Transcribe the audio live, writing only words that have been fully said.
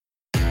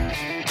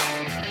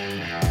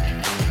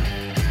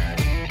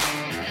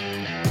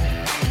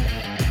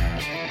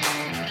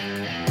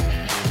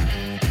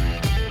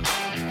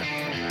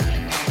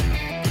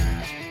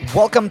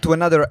Welcome to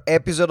another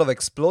episode of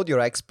Explode Your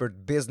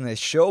Expert Business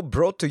Show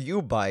brought to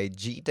you by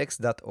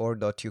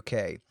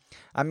gtex.org.uk.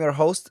 I'm your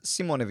host,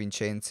 Simone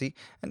Vincenzi,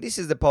 and this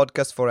is the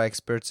podcast for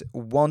experts who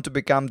want to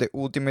become the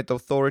ultimate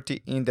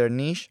authority in their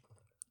niche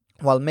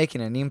while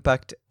making an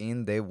impact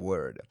in the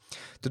world.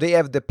 Today I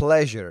have the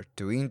pleasure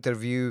to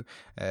interview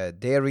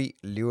Derry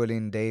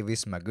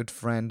Llewellyn-Davies, my good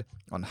friend,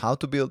 on how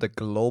to build a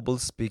global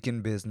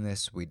speaking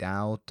business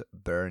without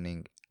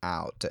burning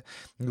out.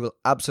 You will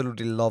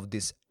absolutely love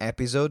this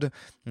episode,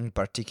 in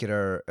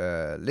particular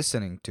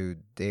listening to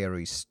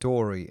Derry's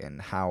story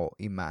and how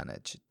he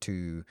managed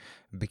to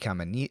become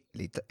an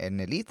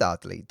elite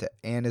athlete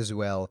and as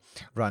well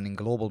running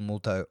global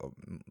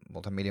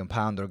multi-million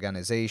pound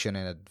organization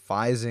and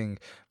advising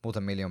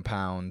multi-million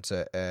pound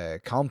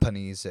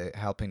companies,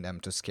 helping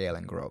them to scale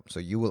and grow. So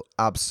you will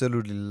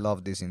absolutely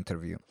love this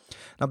interview.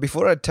 Now,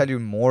 before I tell you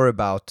more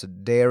about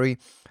Derry,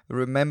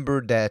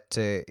 remember that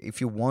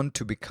if you want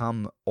to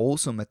become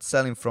awesome at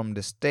selling from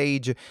the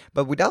stage,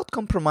 but without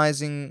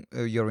compromising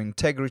your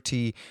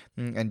integrity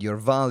and your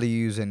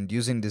values and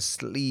using the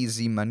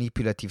sleazy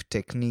manipulative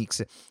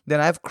techniques, then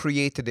I've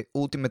created the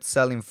ultimate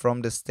selling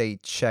from the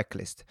stage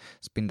checklist.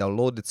 It's been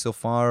downloaded so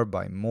far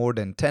by more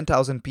than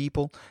 10,000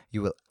 people.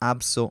 You will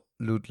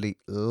absolutely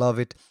love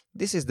it.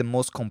 This is the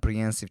most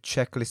comprehensive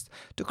checklist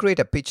to create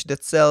a pitch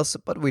that sells,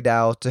 but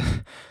without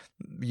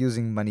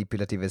using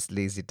manipulative and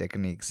lazy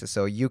techniques.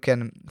 So you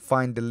can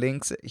find the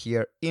links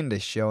here in the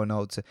show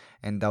notes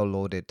and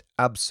download it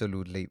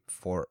absolutely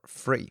for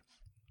free.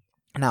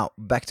 Now,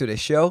 back to the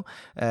show.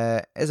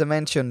 As I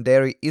mentioned,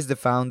 Derry is the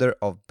founder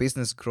of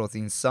Business Growth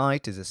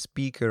Insight, is a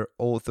speaker,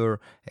 author,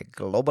 a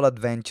global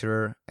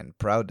adventurer, and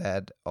proud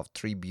dad of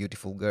 3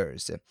 beautiful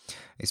girls.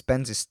 He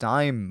spends his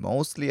time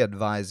mostly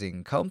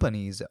advising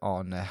companies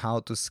on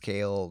how to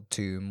scale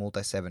to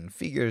multi-7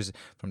 figures,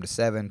 from the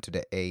 7 to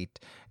the 8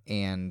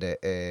 and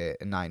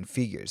 9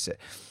 figures.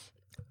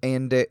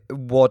 And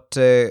what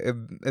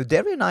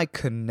Derry and I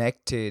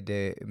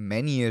connected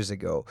many years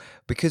ago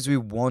because we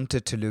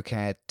wanted to look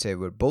at,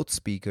 we're both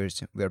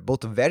speakers, we're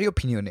both very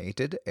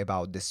opinionated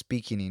about the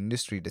speaking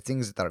industry, the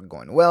things that are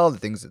going well, the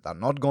things that are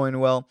not going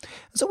well.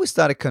 And so we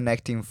started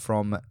connecting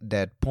from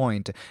that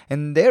point.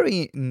 And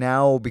Derry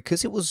now,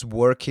 because he was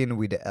working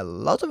with a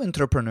lot of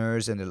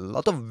entrepreneurs and a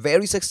lot of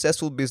very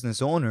successful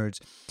business owners,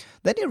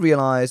 then he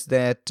realized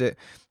that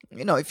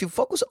if you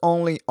focus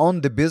only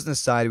on the business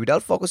side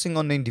without focusing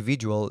on the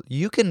individual,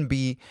 you can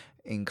be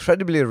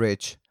incredibly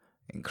rich,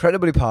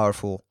 incredibly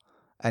powerful,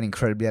 and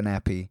incredibly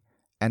unhappy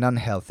and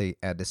unhealthy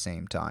at the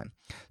same time.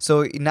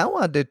 So he now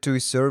added to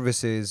his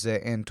services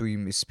and to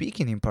him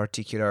speaking in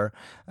particular,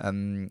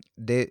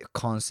 the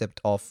concept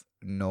of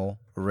no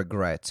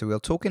regrets. So we're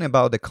talking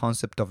about the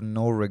concept of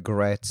no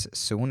regrets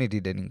soon. He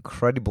did an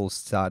incredible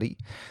study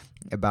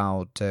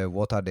about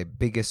what are the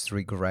biggest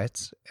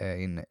regrets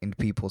in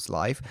people's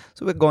life.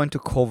 So we're going to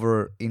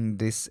cover in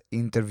this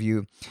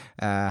interview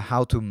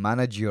how to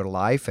manage your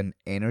life and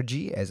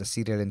energy as a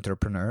serial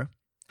entrepreneur,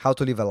 how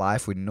to live a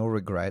life with no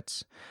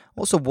regrets,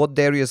 also what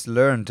Darius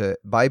learned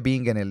by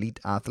being an elite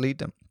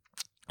athlete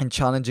and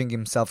challenging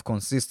himself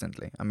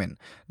consistently. I mean,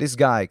 this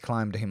guy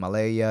climbed the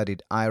Himalaya,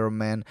 did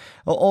Ironman,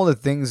 all the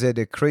things,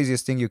 the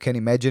craziest thing you can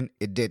imagine,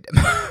 it did.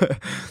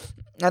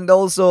 And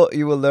also,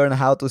 you will learn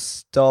how to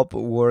stop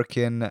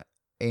working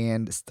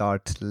and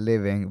start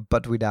living,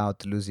 but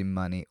without losing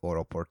money or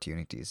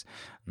opportunities.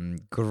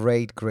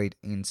 Great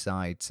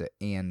insights,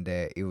 and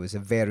it was a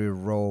very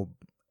raw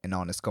and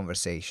honest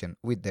conversation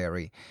with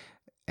Derry,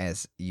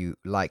 as you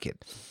like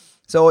it.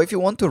 So if you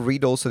want to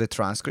read also the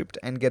transcript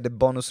and get the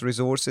bonus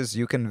resources,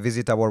 you can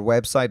visit our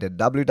website at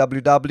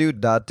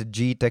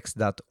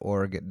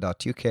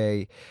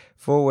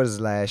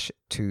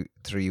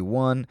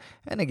www.gtex.org.uk/231.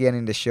 And again,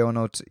 in the show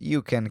notes,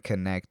 you can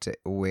connect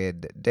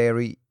with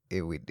Derry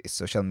with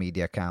social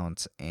media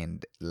accounts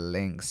and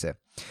links.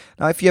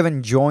 Now, if you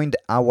haven't joined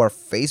our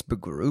Facebook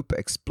group,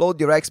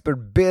 Explode Your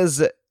Expert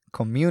Biz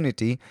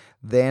Community,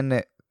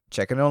 then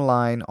check it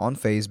online on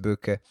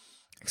Facebook,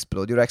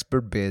 Explode Your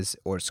Expert Biz,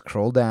 or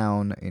scroll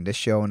down in the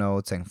show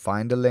notes and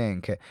find the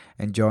link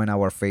and join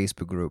our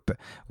Facebook group.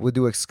 We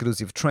do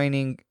exclusive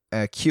training,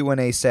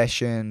 Q&A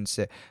sessions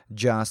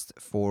just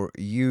for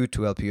you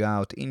to help you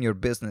out in your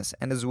business,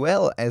 and as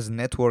well as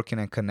networking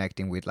and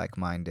connecting with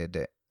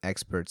like-minded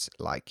experts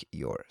like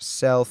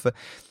yourself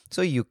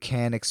so you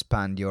can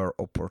expand your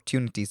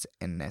opportunities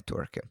and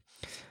network.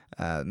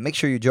 Make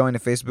sure you join the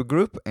Facebook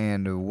group.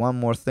 And one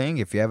more thing,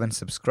 if you haven't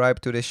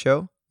subscribed to the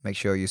show, make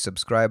sure you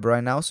subscribe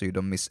right now so you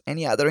don't miss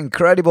any other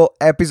incredible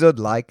episode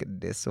like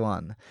this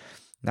one.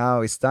 Now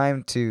it's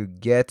time to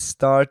get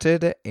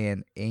started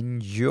and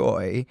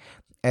enjoy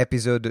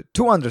episode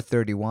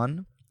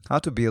 231, How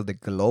to Build a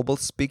Global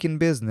Speaking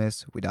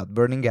Business Without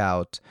Burning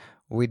Out,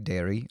 with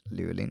Derry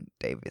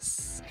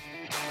Llewellyn-Davies.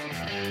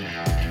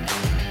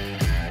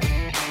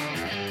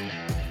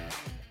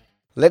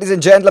 Ladies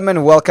and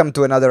gentlemen, welcome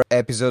to another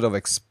episode of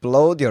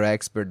Explode Your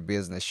Expert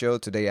Business Show.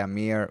 Today I'm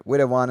here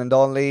with the one and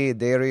only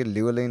Derry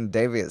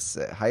Llewellyn-Davies.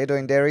 How you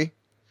doing, Derry?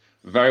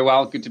 Very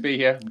well. Good to be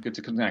here. Good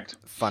to connect.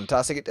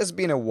 Fantastic. It has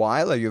been a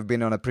while. You've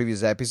been on a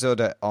previous episode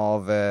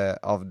of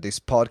this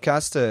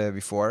podcast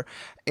before.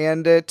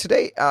 And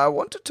today I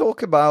want to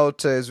talk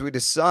about, as we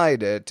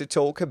decided, to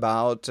talk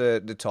about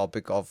the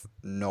topic of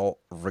no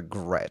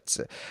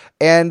regrets.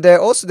 And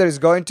also there is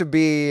going to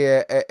be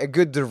a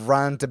good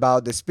rant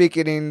about the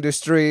speaking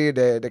industry,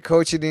 the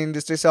coaching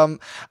industry. So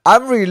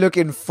I'm really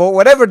looking for,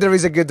 whenever there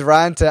is a good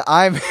rant,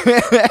 I'm...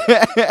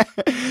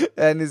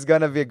 and it's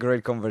going to be a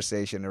great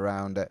conversation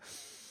around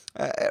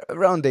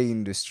the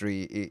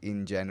industry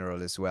in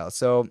general as well.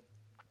 So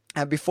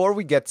before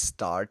we get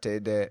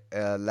started,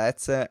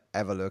 let's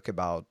have a look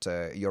about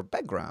your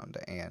background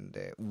and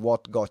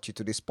what got you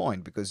to this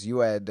point, because you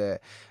had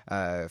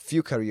a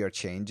few career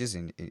changes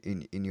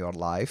in your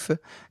life,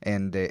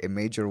 and a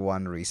major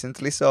one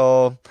recently.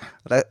 So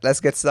let's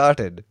get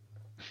started.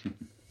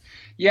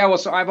 Yeah, well,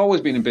 so I've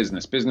always been in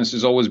business. Business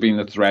has always been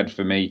the thread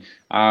for me.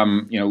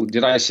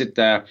 Did I sit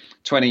there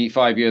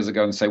 25 years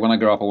ago and say, when I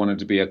grow up, I wanted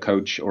to be a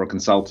coach or a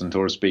consultant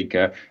or a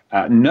speaker?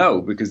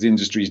 No, because the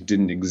industries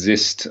didn't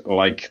exist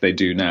like they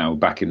do now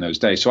back in those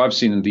days. So I've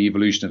seen the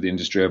evolution of the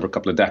industry over a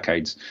couple of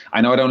decades.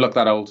 I know I don't look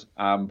that old,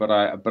 but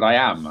I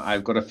am.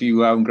 I've got a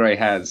few grey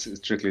hairs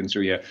trickling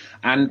through here.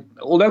 And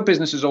although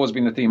business has always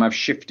been the theme, I've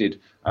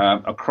shifted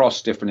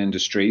across different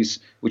industries,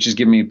 which has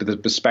given me the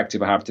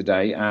perspective I have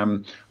today.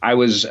 I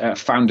was a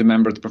founder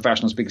member of the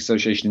Professional Speakers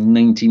Association in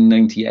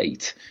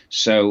 1998.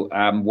 So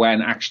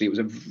when actually it was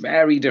a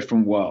very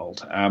different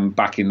world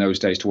back in those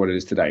days to what it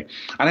is today.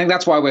 I think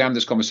that's why we're having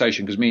this conversation,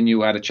 because me and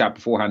you had a chat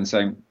beforehand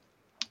saying,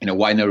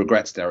 why no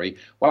regrets, Derry?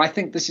 Well, I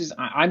think this is,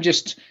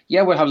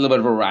 we'll have a little bit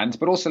of a rant,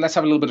 but also let's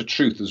have a little bit of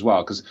truth as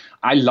well, because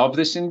I love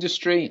this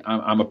industry.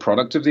 I'm a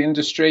product of the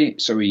industry.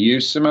 So are you,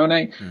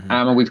 Simone.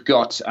 And we've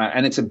got,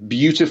 and it's a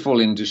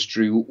beautiful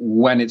industry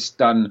when it's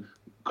done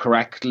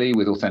correctly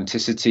with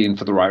authenticity and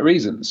for the right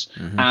reasons.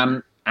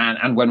 And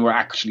when we're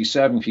actually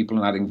serving people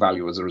and adding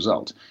value as a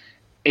result.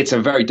 It's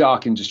a very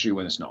dark industry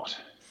when it's not.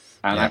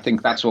 And I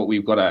think that's what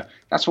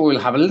we'll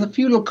have a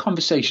few little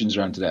conversations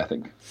around today, I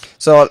think.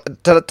 So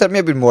tell me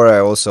a bit more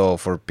also,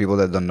 for people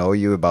that don't know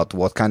you, about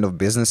what kind of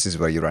businesses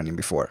were you running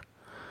before?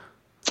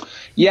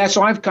 Yeah,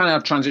 so I've kind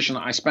of transitioned.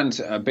 I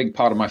spent a big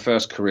part of my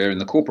first career in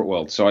the corporate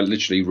world. So I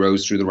literally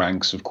rose through the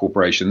ranks of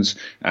corporations,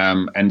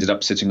 ended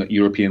up sitting at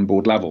European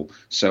board level.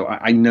 So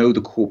I know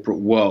the corporate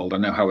world. I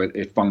know how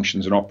it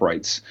functions and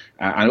operates.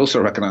 I also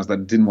recognize that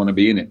I didn't want to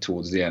be in it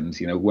towards the end.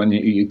 When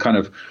you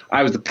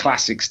I was the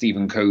classic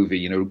Stephen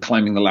Covey,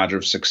 climbing the ladder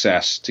of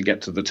success to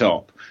get to the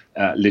top.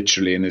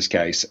 Literally in this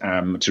case,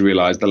 to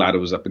realize the ladder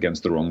was up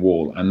against the wrong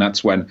wall. And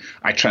that's when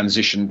I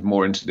transitioned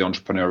more into the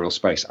entrepreneurial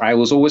space. I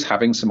was always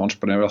having some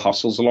entrepreneurial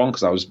hustles along,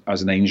 because I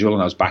was an angel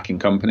and I was backing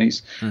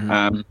companies.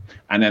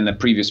 And then the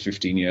previous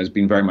 15 years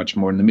been very much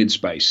more in the mid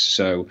space.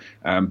 So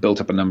built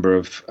up a number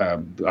of,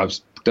 I've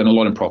done a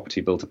lot in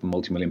property, built up a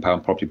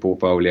multi-million-pound property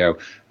portfolio,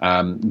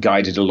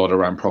 guided a lot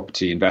around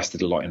property,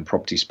 invested a lot in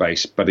property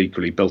space, but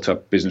equally built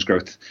up Business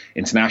Growth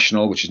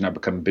International, which has now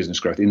become Business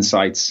Growth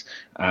Insights.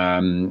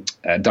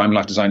 Diamond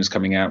Life Design is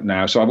coming out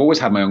now. So I've always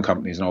had my own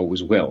companies and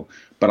always will.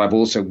 But I've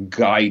also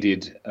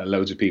guided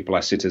loads of people.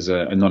 I sit as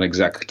a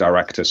non-exec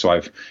director, so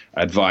I've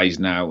advised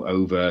now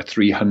over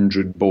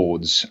 300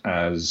 boards.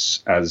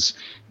 As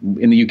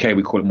in the UK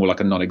we call it more like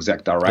a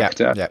non-exec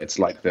director. Yeah. It's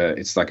like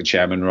a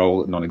chairman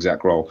role,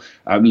 non-exec role.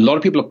 A lot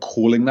of people are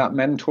calling that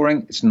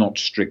mentoring. It's not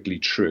strictly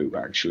true,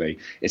 actually.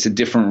 It's a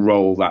different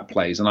role that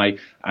plays, and I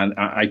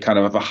kind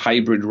of have a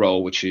hybrid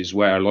role, which is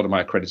where a lot of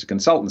my accredited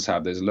consultants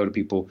have. There's a lot of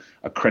people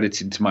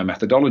accredited to my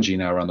methodology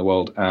now around the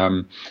world,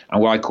 and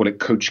what I call it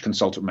coach,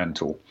 consultant,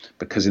 mentor.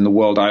 Because in the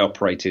world I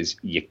operate is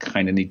you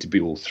kind of need to be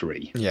all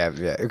three.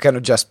 Yeah. You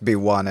cannot just be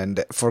one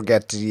and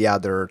forget the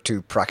other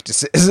two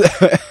practices.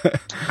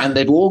 And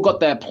they've all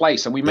got their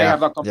place. And we may have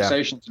that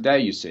conversation today,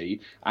 you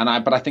see.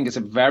 But I think it's a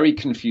very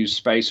confused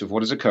space of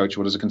what is a coach,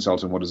 what is a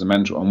consultant, what is a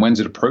mentor, and when's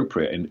it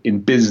appropriate in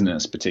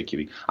business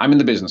particularly. I'm in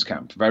the business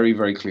camp, very,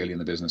 very clearly in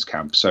the business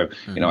camp. So,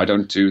 I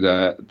don't do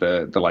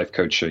the life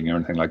coaching or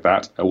anything like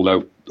that,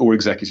 or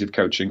executive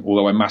coaching,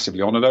 although I massively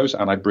honor those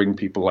and I bring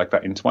people like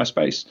that into my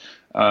space.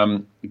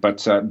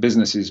 But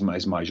business is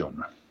my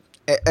genre.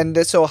 And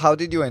so how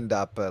did you end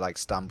up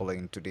stumbling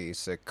into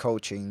this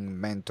coaching,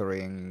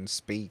 mentoring,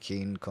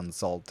 speaking,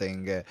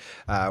 consulting?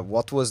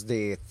 What was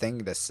the thing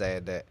that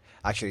said,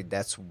 actually,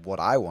 that's what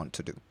I want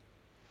to do?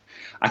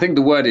 I think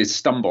the word is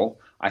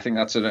stumble. I think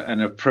that's an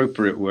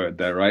appropriate word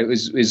there, right?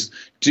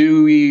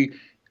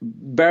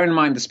 Bear in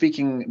mind, the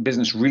speaking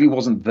business really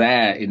wasn't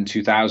there in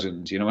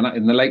 2000.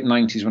 In the late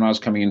 90s, when I was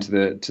coming into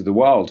the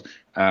world,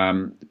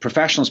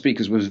 professional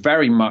speakers was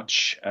very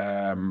much,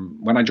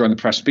 when I joined the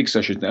Professional Speakers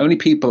Association, the only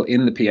people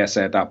in the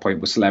PSA at that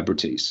point were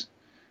celebrities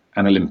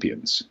and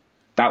Olympians.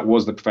 That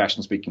was the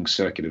professional speaking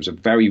circuit. It was a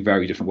very,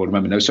 very different world.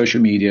 Remember, no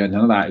social media,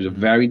 none of that. It was a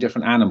very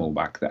different animal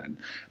back then.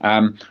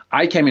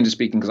 I came into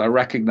speaking because I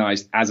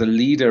recognized, as a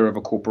leader of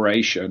a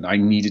corporation, I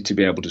needed to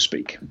be able to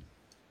speak.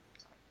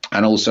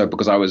 And also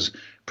because I was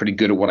pretty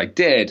good at what I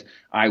did,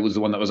 I was the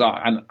one that was,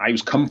 and I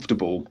was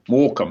comfortable,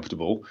 more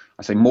comfortable.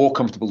 I say more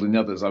comfortable than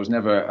others. I was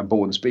never a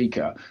born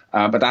speaker.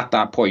 But at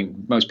that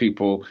point, most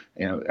people,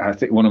 I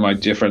think one of my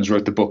dear friends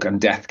wrote the book And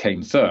Death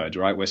Came Third,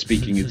 right? Where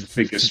speaking is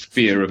the biggest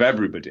fear of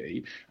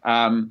everybody.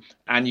 And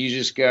you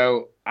just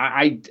go,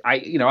 I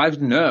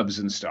have nerves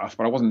and stuff,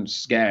 but I wasn't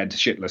scared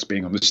shitless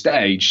being on the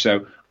stage.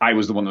 So I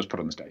was the one that was put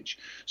on the stage.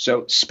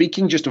 So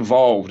speaking just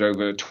evolved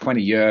over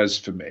 20 years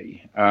for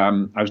me.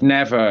 I was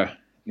never,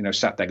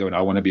 sat there going,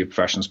 I want to be a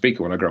professional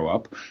speaker when I grow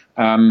up.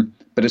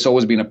 But it's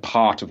always been a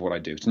part of what I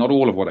do. It's not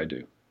all of what I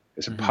do.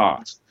 It's a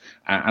part.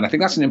 And I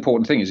think that's an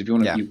important thing is if you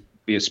want to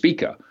be a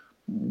speaker,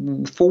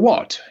 for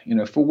what?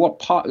 For what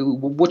part,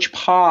 which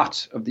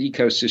part of the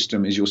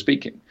ecosystem is you're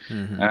speaking?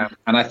 And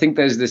I think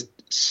there's this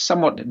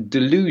somewhat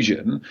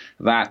delusion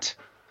that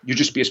you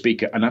just be a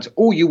speaker and that's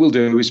all you will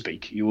do is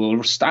speak. You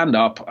will stand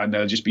up and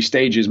there'll just be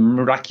stages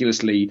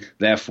miraculously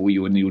there for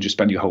you and you'll just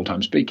spend your whole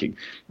time speaking.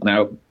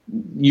 Now,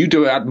 you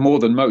do it more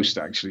than most,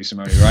 actually,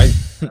 Simone, right?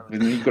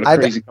 You've got a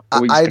crazy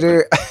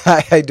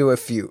I do a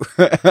few.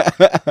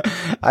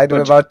 I do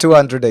about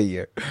 200 a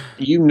year.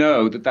 You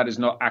know that is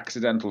not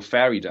accidental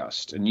fairy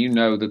dust. And you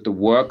know that the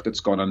work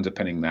that's gone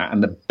underpinning that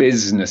and the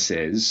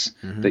businesses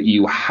that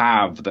you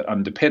have that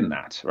underpin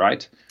that,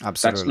 right?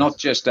 Absolutely. That's not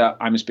just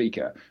I'm a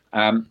speaker.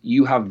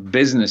 You have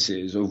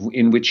businesses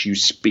in which you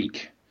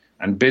speak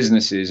and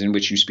businesses in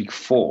which you speak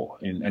for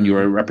and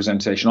you're a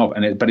representation of,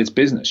 but it's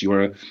business.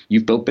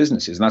 You've built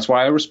businesses, and that's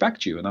why I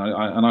respect you and I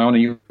honor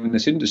you in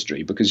this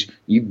industry because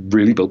you've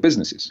really built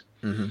businesses.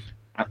 And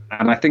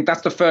I think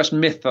that's the first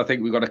myth I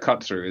think we've got to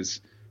cut through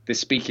is this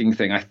speaking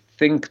thing. I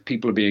think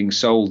people are being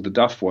sold the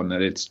duff one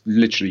that it's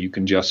literally you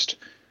can just,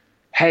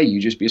 hey,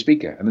 you just be a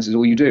speaker and this is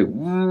all you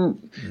do.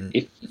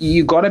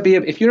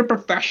 If you're a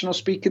professional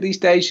speaker these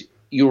days,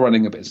 you're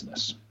running a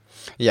business.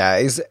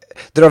 Yeah,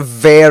 there are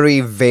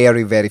very,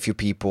 very, very few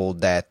people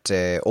that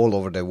all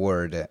over the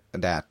world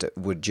that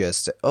would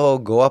just,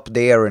 go up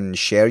there and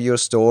share your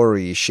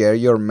story, share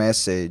your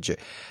message.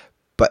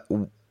 But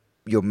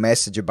your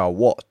message about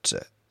what?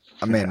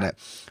 I mean,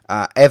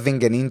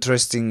 having an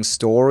interesting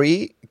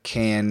story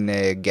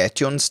can get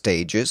you on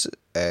stages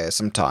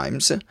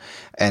sometimes.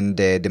 And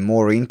the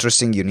more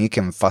interesting, unique,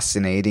 and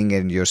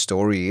fascinating your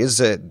story is,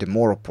 the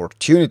more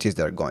opportunities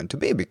there are going to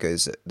be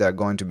because there are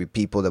going to be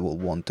people that will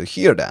want to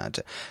hear that.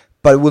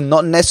 But it will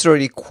not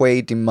necessarily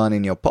equate in money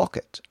in your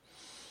pocket.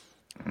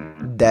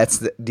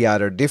 That's the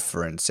other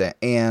difference.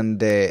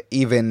 And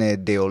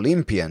even the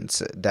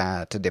Olympians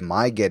that they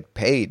might get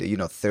paid,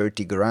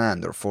 30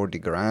 grand or 40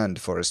 grand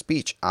for a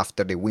speech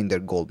after they win their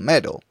gold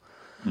medal.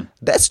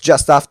 That's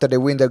just after they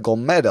win their gold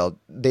medal.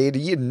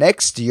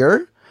 Next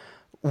year,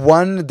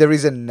 when there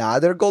is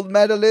another gold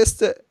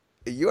medalist,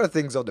 you are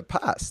things of the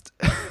past.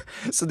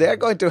 So they are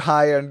going to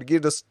hire and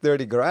give us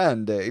 30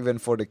 grand even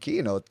for the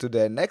keynote to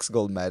the next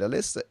gold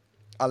medalist,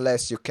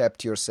 unless you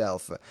kept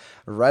yourself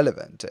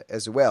relevant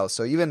as well.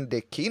 So even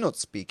the keynote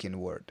speaking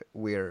world,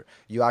 where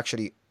you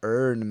actually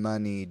earn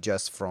money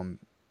just from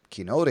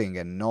keynoting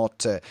and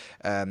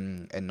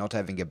not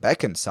having a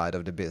back-end side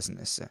of the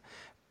business,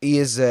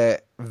 is a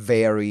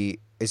very,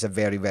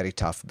 very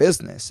tough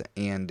business.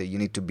 And you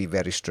need to be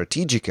very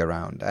strategic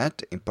around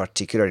that, in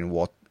particular in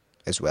what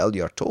as well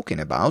you're talking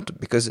about,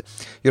 because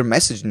your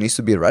message needs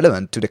to be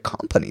relevant to the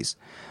companies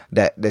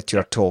that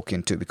you're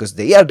talking to, because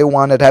they are the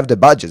one that have the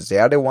budgets, they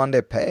are the one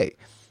that pay.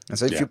 And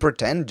so if you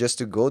pretend just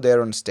to go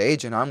there on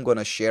stage and I'm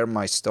gonna share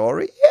my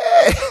story,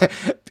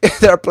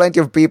 there are plenty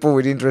of people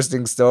with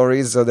interesting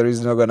stories, so there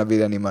is not gonna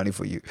be any money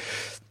for you.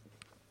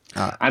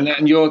 And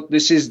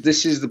this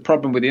is the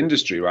problem with the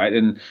industry, right?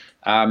 And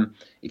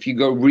if you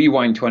go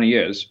rewind 20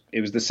 years, it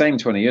was the same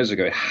 20 years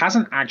ago. It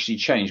hasn't actually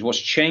changed. What's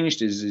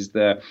changed is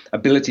the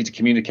ability to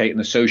communicate and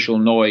the social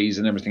noise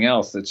and everything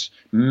else that's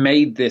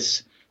made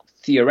this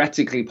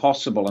theoretically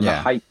possible and the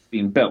hype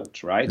being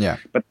built, right? Yeah.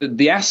 But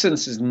the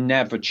essence has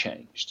never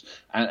changed.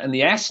 And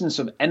the essence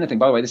of anything,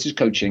 by the way, this is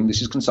coaching,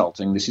 this is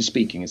consulting, this is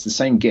speaking. It's the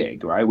same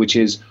gig, right? Which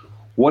is,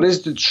 what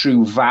is the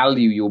true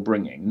value you're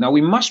bringing? Now,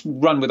 we must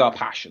run with our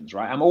passions,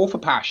 right? I'm all for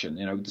passion.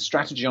 The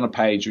strategy on a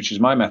page, which is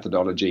my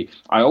methodology,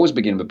 I always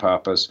begin with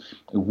purpose.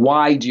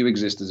 Why do you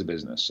exist as a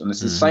business? And it's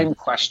the same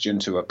question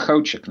to a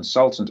coach, a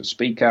consultant, a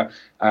speaker.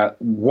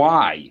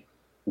 Why?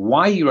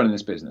 Why are you running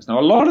this business? Now,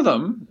 a lot of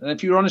them,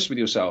 if you're honest with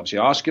yourselves, you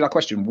ask you that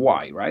question,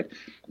 why, right?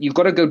 You've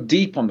got to go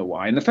deep on the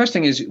why. And the first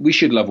thing is we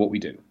should love what we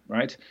do,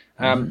 right?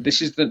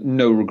 This is the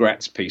no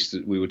regrets piece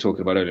that we were talking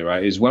about earlier,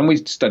 right? Is when we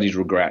studied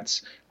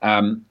regrets,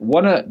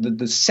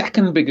 the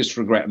second biggest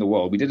regret in the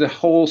world, we did a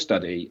whole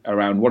study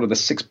around what are the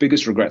 6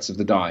 biggest regrets of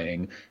the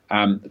dying,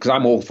 because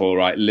I'm all for,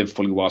 right, live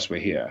fully whilst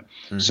we're here.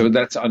 So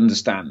let's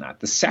understand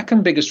that. The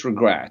second biggest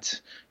regret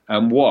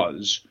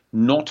was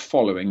not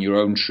following your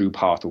own true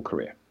path or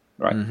career.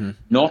 Right,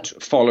 not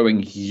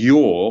following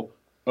your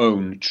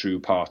own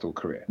true path or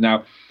career.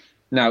 Now,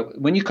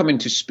 when you come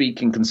into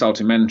speaking,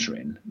 consulting,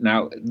 mentoring,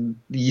 now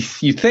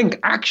you think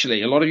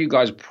actually a lot of you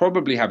guys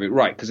probably have it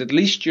right because at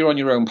least you're on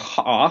your own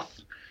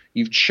path.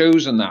 You've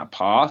chosen that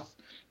path,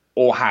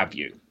 or have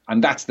you?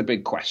 And that's the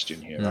big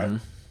question here, right?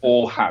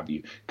 Or have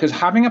you? Because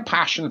having a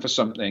passion for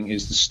something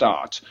is the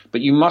start, but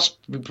you must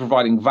be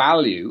providing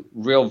value,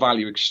 real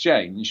value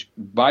exchange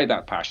by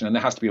that passion, and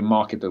there has to be a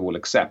market that will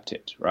accept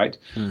it, right?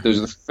 Those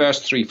are the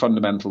first three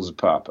fundamentals of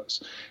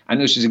purpose.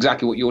 And this is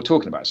exactly what you're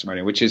talking about,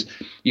 Simone, which is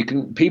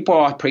people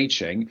are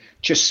preaching,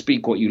 just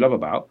speak what you love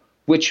about,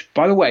 which,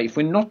 by the way, if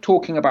we're not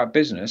talking about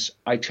business,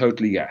 I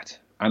totally get.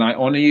 And I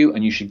honor you,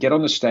 and you should get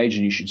on the stage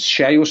and you should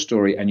share your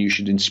story and you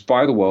should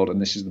inspire the world.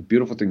 And this is the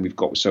beautiful thing we've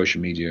got with social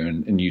media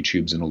and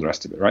YouTubes and all the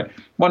rest of it, right?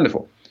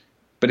 Wonderful.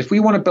 But if we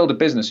want to build a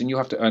business and you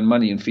have to earn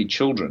money and feed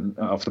children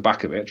off the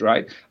back of it,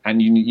 right?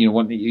 And you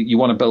want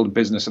to build a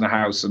business and a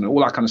house and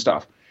all that kind of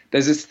stuff.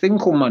 There's this thing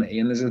called money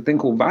and there's a thing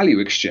called value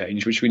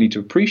exchange, which we need to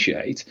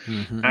appreciate.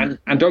 And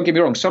don't get me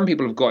wrong, some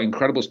people have got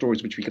incredible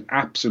stories which we can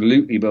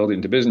absolutely build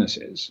into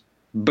businesses.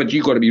 But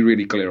you've got to be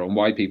really clear on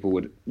why people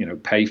would,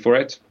 pay for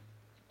it,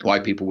 why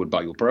people would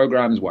buy your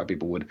programs, why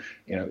people would,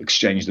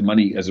 exchange the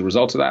money as a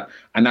result of that.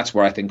 And that's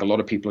where I think a lot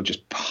of people are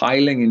just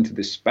piling into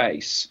this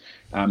space,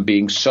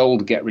 being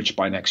sold get rich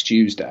by next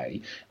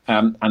Tuesday.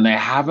 And they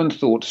haven't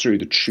thought through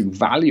the true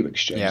value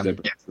exchange they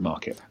bring to the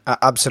market.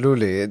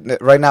 Absolutely.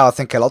 Right now, I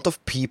think a lot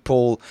of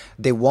people,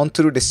 they want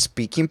to do the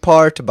speaking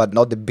part, but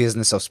not the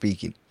business of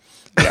speaking.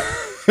 Yeah.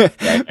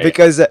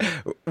 Because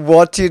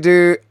what you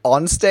do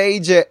on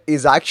stage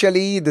is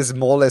actually the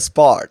smallest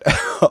part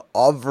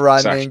of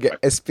running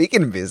a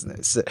speaking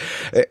business.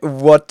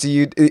 What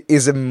you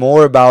is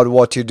more about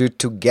what you do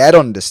to get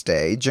on the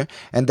stage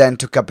and then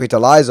to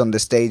capitalize on the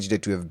stage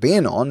that you have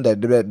been on,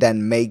 that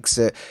then makes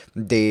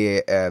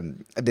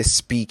the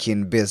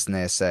speaking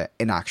business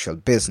an actual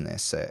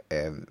business.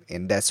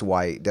 And that's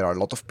why there are a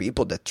lot of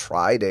people that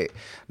try the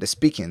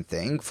speaking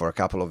thing for a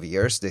couple of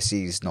years. They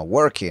see it's not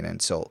working,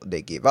 and so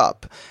they give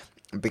up.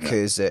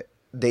 Because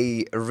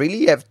they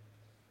really have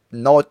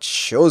not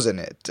chosen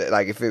it.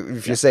 Like if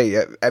you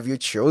say, have you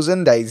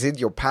chosen that? Is it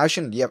your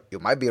passion? Yeah, you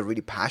might be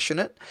really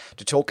passionate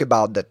to talk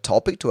about that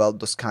topic to help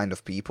those kind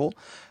of people.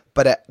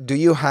 But do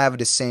you have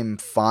the same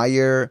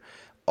fire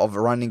of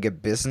running a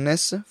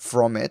business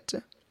from it?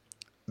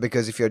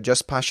 Because if you're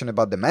just passionate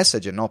about the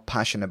message and not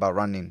passionate about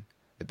running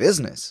the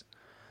business,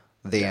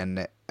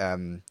 then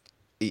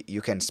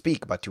you can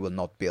speak, but you will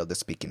not build a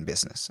speaking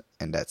business,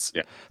 and that's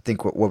I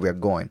think where we're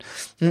going.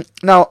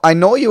 Now, I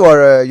know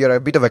you're a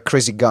bit of a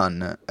crazy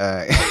gun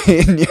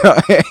in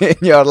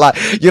your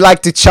life. You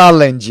like to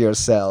challenge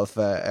yourself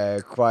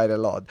quite a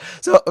lot.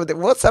 So,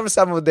 what are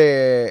some of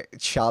the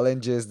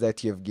challenges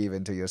that you've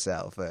given to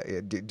yourself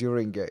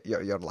during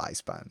your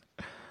lifespan?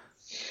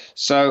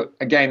 So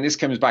again, this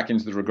comes back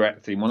into the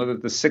regret theme. One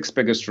of the six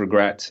biggest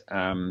regret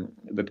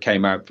that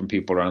came out from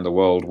people around the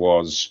world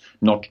was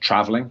not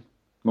traveling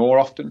more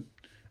often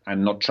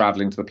and not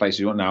traveling to the places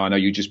you want. Now, I know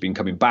you've just been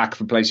coming back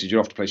from places,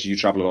 you're off to places, you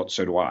travel a lot,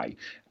 so do I.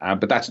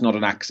 But that's not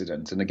an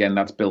accident. And again,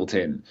 that's built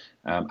in.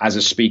 As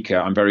a speaker,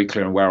 I'm very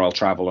clear on where I'll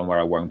travel and where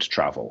I won't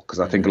travel.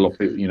 Because I think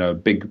a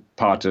big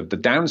part of the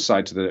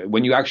downside to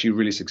when you're actually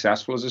really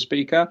successful as a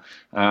speaker,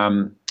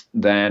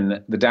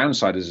 then the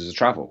downside is as a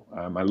travel.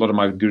 A lot of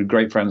my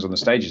great friends on the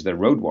stages, they're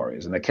road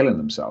warriors and they're killing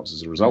themselves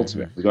as a result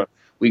of it.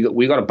 We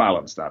got to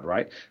balance that,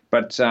 right?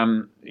 But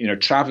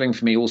traveling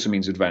for me also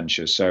means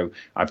adventure. So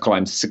I've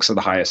climbed 6 of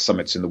the highest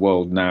summits in the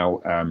world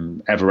now.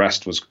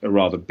 Everest was a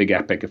rather big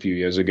epic a few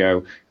years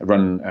ago. I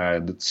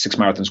run 6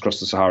 marathons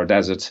across the Sahara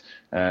Desert.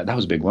 That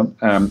was a big one.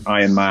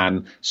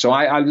 Ironman. So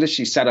I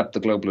literally set up the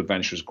Global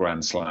Adventurers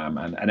Grand Slam,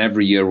 and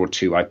every year or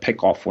two I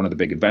pick off one of the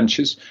big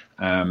adventures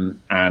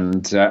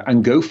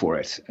and go for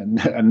it.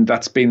 And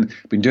that's been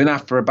doing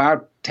that for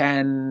about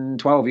 10,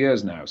 12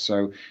 years now.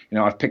 So,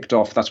 I've picked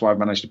off, that's why I've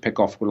managed to pick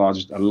off a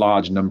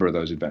large number of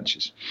those adventures.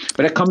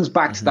 But it comes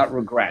back to that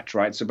regret,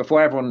 right? So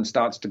before everyone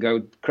starts to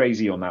go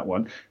crazy on that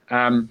one,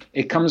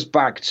 it comes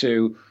back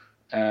to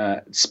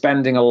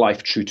spending a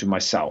life true to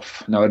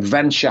myself. Now,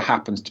 adventure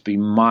happens to be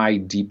my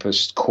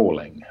deepest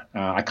calling.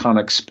 I can't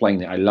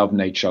explain it. I love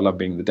nature. I love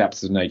being in the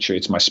depths of nature.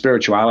 It's my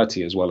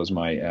spirituality as well as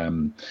my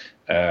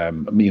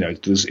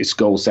it's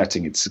goal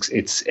setting.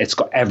 It's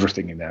got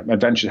everything in there.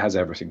 Adventure has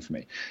everything for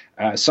me.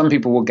 Some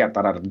people will get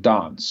that out of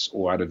dance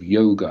or out of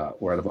yoga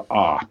or out of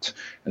art.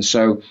 And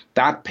so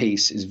that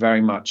piece is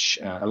very much,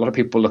 a lot of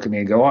people look at me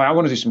and go, oh, I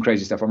want to do some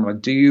crazy stuff. I'm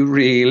like, do you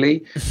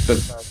really?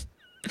 But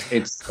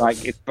it's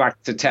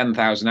back to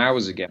 10,000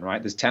 hours again,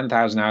 right? There's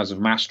 10,000 hours of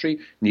mastery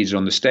needed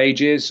on the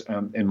stages,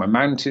 in my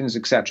mountains,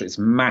 etc. It's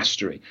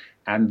mastery.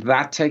 And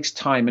that takes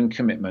time and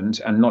commitment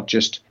and not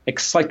just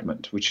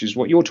excitement, which is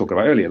what you were talking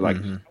about earlier. Like, I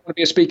want to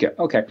be a speaker.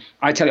 Okay.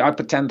 I tell you, I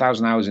put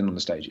 10,000 hours in on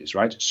the stages,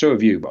 right? So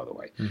have you, by the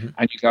way.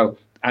 And you go,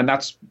 and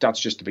that's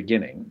just the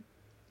beginning.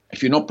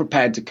 If you're not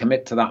prepared to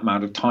commit to that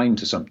amount of time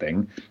to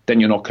something, then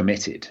you're not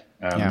committed.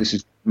 This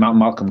is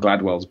Malcolm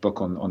Gladwell's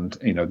book on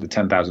the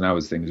 10,000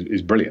 hours thing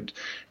is brilliant.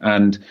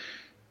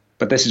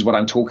 But this is what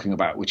I'm talking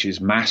about, which is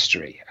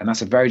mastery. And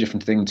that's a very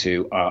different thing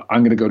to,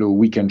 I'm going to go to a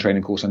weekend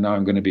training course and now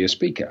I'm going to be a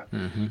speaker.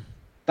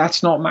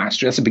 That's not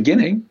mastery. That's a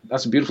beginning.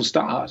 That's a beautiful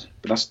start,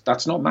 but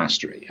that's not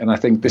mastery. And I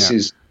think this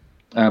is,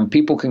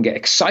 people can get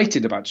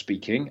excited about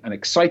speaking and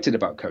excited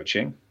about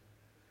coaching,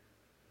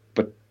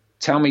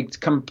 tell me,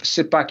 come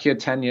sit back here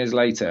 10 years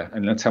later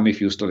and then tell me if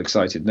you're still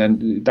excited. And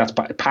then that's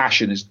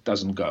passion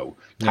doesn't go.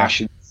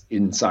 Passion is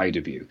inside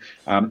of you.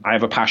 I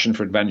have a passion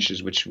for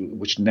adventures,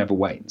 which never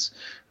wanes.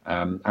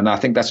 And I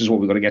think that's just what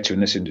we've got to get to in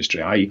this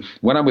industry.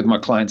 When I'm with my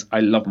clients, I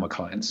love my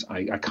clients.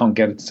 I can't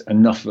get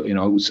enough.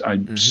 As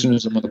soon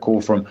as I'm on the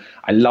call from,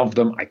 I love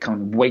them. I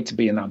can't wait to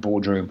be in that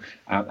boardroom.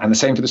 And the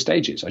same for the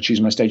stages. I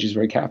choose my stages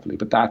very carefully.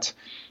 But that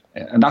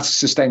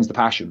sustains the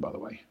passion, by the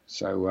way.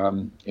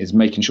 So is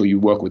making sure you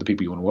work with the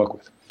people you want to work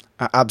with.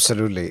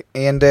 Absolutely.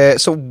 And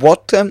so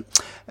what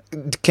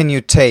can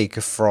you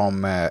take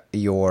from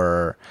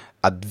your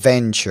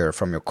adventure,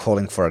 from your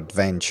calling for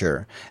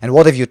adventure, and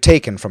what have you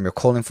taken from your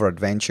calling for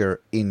adventure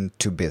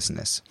into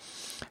business?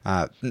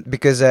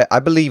 Because I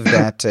believe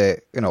that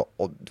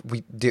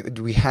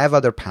we have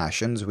other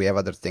passions, we have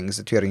other things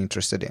that we are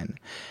interested in,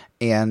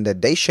 and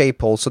they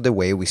shape also the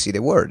way we see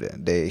the world.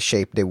 They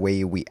shape the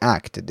way we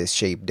act. They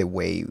shape the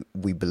way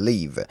we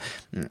believe.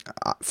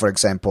 For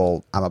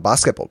example, I'm a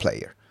basketball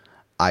player.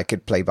 I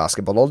could play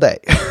basketball all day.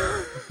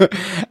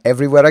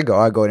 Everywhere I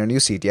go in a new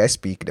city, I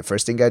speak. The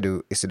first thing I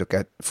do is to look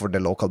for the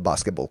local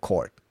basketball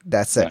court.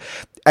 That's it.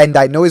 And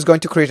I know it's going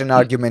to create an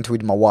argument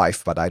with my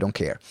wife, but I don't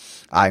care.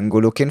 I'm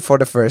looking for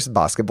the first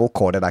basketball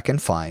court that I can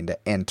find.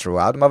 And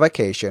throughout my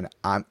vacation,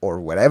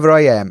 or wherever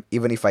I am,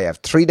 even if I have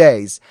 3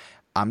 days,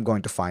 I'm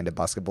going to find a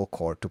basketball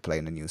court to play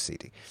in a new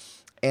city.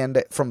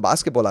 And from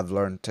basketball, I've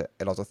learned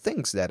a lot of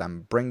things that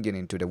I'm bringing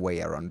into the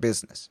way I run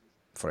business.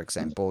 For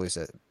example, it's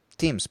a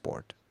team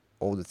sport.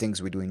 All the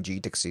things we do in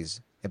GTEx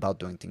is about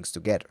doing things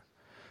together,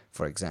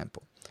 for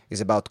example.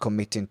 It's about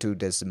committing to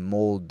the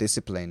small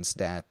disciplines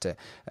that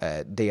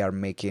they are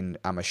making.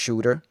 I'm a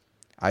shooter.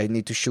 I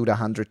need to shoot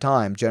 100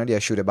 times. Generally, I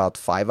shoot about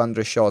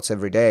 500 shots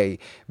every day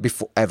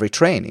before every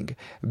training,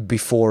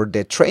 before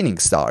the training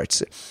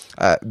starts,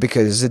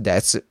 because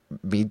that's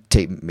me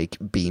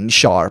being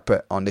sharp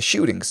on the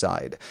shooting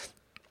side.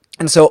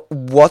 And so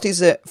what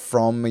is it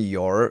from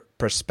your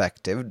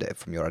perspective,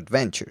 from your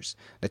adventures,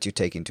 that you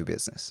take into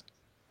business?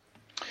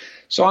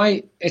 So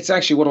it's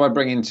actually, what do I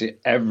bring into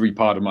every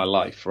part of my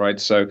life, right?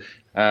 So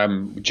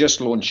just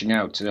launching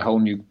out a whole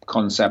new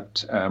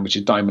concept, which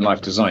is Diamond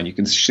Life Design. You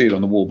can see it on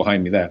the wall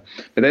behind me there.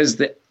 But there's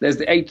the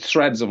 8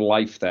 threads of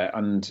life there,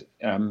 and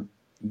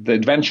the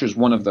adventure is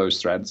one of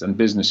those threads, and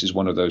business is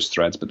one of those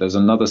threads. But there's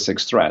another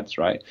 6 threads,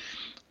 right?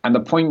 And the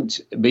point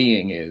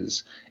being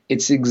is,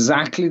 it's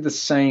exactly the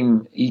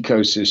same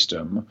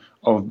ecosystem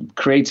of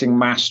creating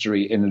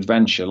mastery in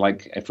adventure.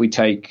 Like if we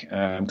take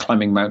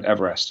climbing Mount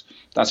Everest,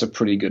 that's a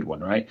pretty good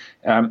one, right?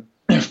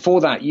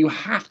 For that, you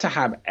have to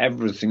have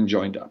everything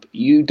joined up.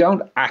 You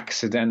don't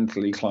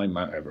accidentally climb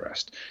Mount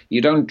Everest.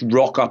 You don't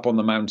rock up on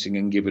the mountain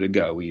and give it a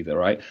go either,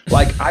 right?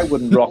 Like I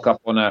wouldn't rock up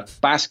on a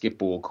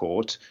basketball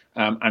court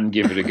and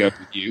give it a go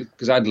with you,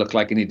 because I'd look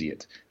like an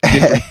idiot.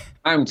 Different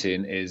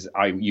mountain is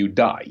you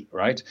die,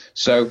 right?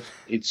 So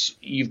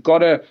you've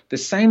got the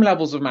same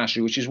levels of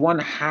mastery, which is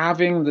one,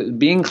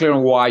 being clear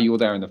on why you're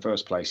there in the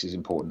first place is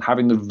important.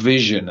 Having the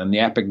vision and the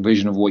epic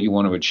vision of what you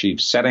want to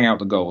achieve, setting out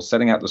the goals,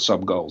 setting out the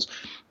sub goals,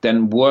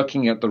 then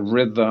working at the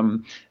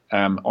rhythm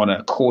on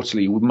a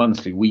quarterly,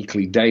 monthly,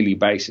 weekly, daily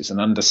basis,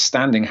 and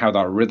understanding how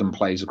that rhythm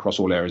plays across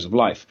all areas of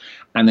life,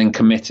 and then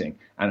committing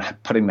and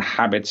putting the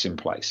habits in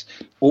place.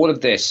 All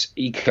of this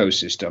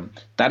ecosystem,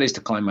 that is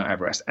to climb Mount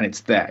Everest, and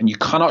it's there. And you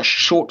cannot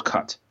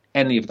shortcut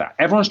any of that.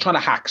 Everyone's trying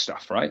to hack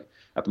stuff, right,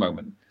 at the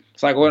moment.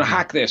 It's like, we're going to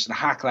hack this and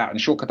hack that and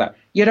shortcut that.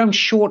 You don't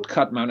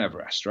shortcut Mount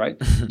Everest, right?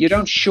 You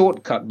don't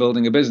shortcut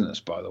building a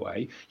business, by the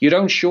way. You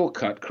don't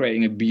shortcut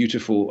creating a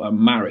beautiful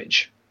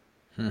marriage.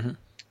 Mm-hmm.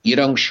 You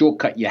don't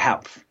shortcut your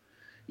health.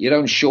 You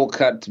don't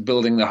shortcut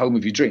building the home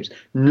of your dreams.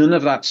 None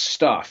of that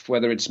stuff,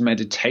 whether it's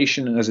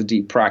meditation as a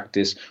deep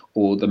practice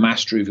or the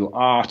mastery of your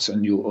art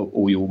and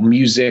your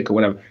music or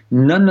whatever,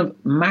 none of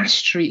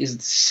mastery is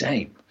the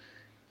same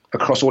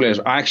across all areas.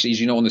 Actually, as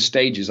you know, on the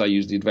stages, I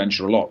use the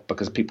adventure a lot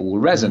because people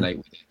will resonate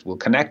with it, will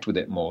connect with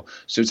it more.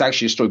 So it's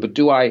actually a story. But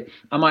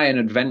am I an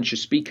adventure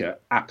speaker?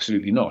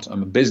 Absolutely not.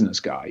 I'm a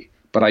business guy,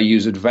 but I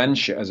use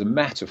adventure as a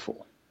metaphor.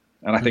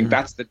 And I think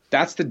that's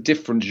the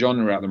different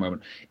genre at the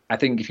moment. I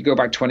think if you go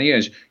back 20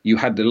 years, you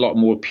had a lot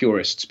more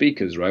purist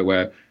speakers, right,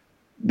 where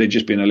they'd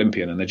just be an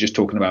Olympian and they're just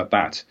talking about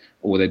that,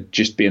 or they'd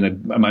just be a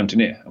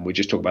mountaineer and we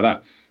just talk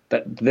about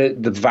that.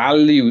 That the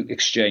value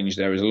exchange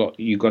there is a lot.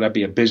 You've got to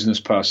be a business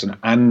person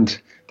and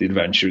the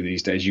adventurer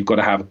these days. You've got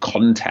to have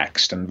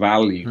context and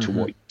value to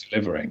what you're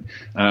delivering.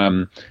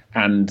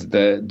 And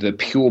the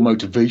pure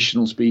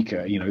motivational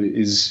speaker,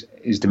 is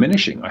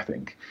diminishing, I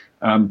think.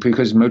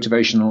 Because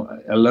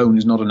motivational alone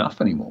is not enough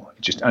anymore.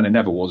 And it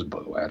never was,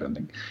 by the way, I don't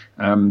think.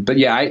 But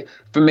yeah,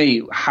 for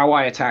me, how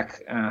I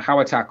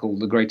tackle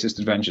the greatest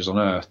adventures on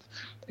earth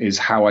is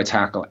how I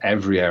tackle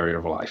every area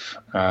of life,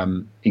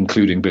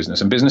 including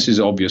business. And business is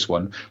an obvious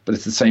one, but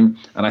it's the same.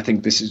 And I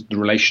think this is the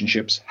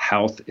relationships,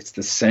 health, it's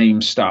the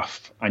same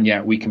stuff. And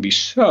yet we can be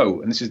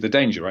and this is the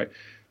danger, right?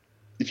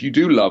 If you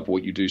do love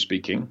what you do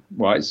speaking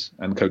wise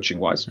and coaching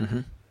wise,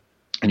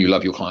 and you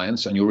love your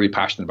clients and you're really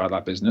passionate about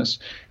that business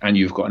and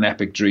you've got an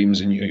epic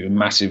dreams and your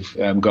massive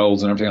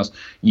goals and everything else,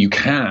 you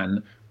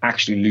can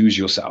actually lose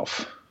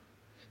yourself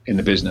in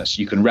the business.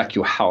 You can wreck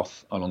your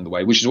health along the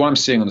way, which is what I'm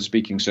seeing on the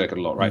speaking circuit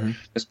a lot, right?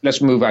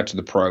 Let's move out to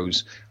the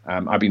pros.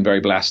 I've been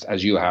very blessed,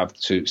 as you have,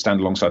 to stand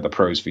alongside the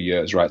pros for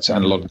years, right? So,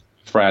 and a lot of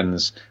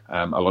friends,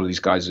 a lot of these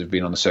guys have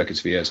been on the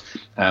circuits for years,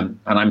 and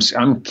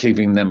I'm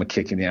giving them a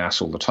kick in the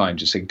ass all the time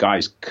to say,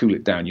 guys, cool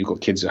it down. You've got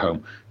kids at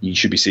home. You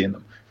should be seeing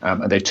them.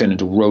 And they've turned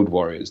into road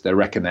warriors. They're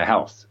wrecking their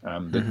health.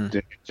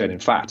 They're turning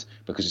fat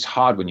because it's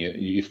hard when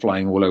you're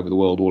flying all over the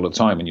world all the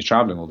time and you're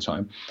traveling all the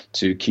time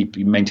to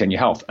maintain your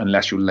health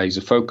unless you're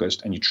laser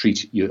focused and you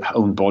treat your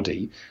own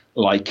body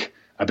like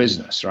a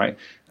business, right?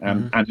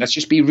 And let's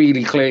just be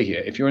really clear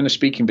here. If you're in the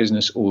speaking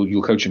business or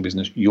your coaching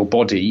business, your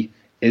body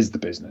is the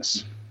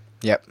business.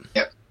 Yep.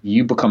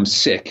 You become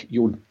sick,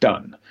 you're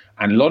done.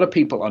 And a lot of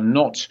people are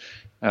not.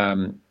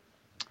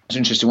 It's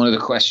interesting. One of the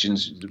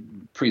questions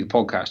pre the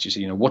podcast, you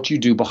said, what do you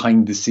do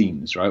behind the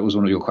scenes, right? It was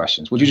one of your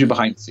questions. What do you do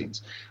behind the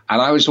scenes?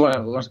 And I was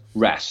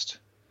rest,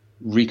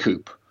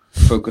 recoup,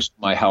 focus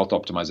on my health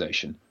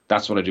optimization.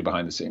 That's what I do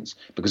behind the scenes.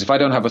 Because if I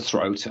don't have a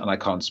throat and I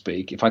can't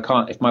speak, if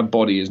my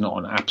body is not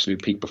on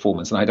absolute peak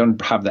performance and I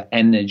don't have the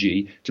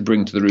energy to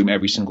bring to the room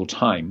every single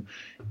time,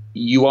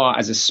 you are,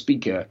 as a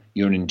speaker,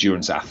 you're an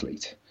endurance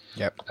athlete.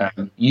 Yep.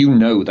 You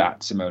know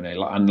that, Simone,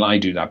 and I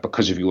do that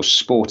because of your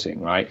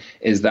sporting, right?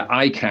 Is that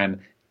I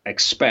can I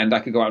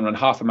could go out and run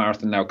half a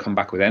marathon now, come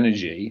back with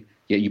energy.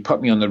 Yet you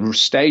put me on the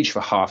stage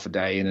for half a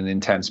day in an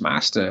intense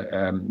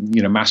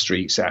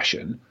mastery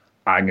session,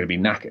 I'm going to be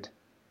knackered.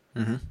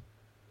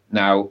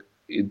 Now,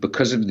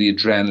 because of the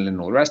adrenaline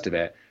and all the rest of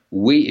it,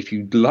 if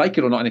you like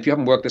it or not, and if you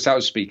haven't worked this out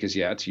as speakers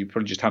yet, you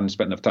probably just haven't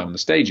spent enough time on the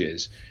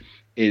stages,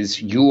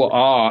 is you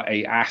are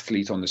a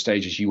athlete on the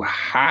stages. You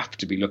have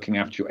to be looking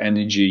after your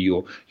energy,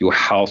 your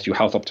health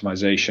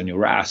optimization, your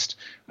rest.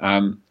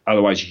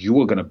 Otherwise, you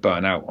are going to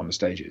burn out on the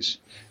stages,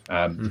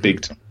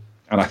 big time.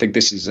 And I think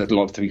this is a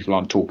lot of people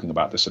aren't talking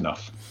about this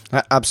enough.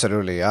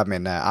 Absolutely. I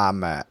mean,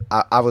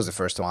 I was the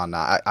first one.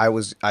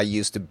 I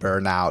used to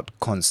burn out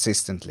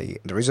consistently.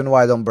 The reason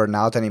why I don't burn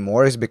out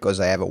anymore is because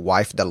I have a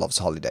wife that loves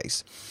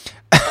holidays.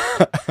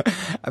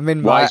 I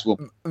mean, my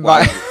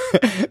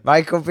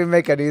coping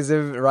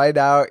mechanism right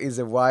now is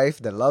a wife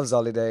that loves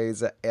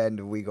holidays,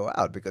 and we go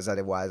out, because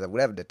otherwise I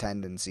would have the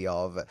tendency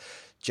of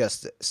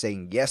just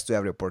saying yes to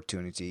every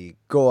opportunity,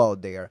 go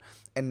out there.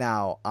 And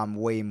now I'm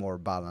way more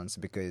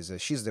balanced because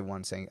she's the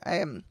one saying,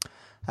 haven't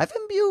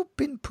you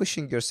been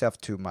pushing yourself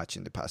too much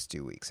in the past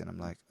 2 weeks? And I'm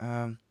like,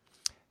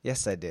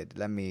 yes, I did.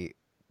 Let me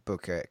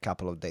book a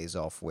couple of days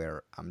off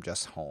where I'm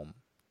just home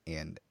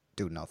and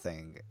do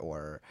nothing,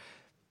 or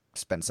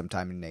spend some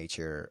time in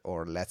nature,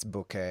 or let's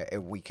book a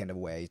weekend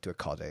away to a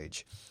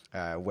cottage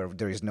where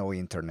there is no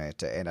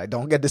internet and I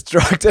don't get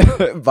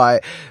distracted by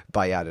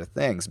other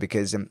things.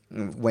 Because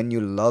when you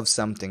love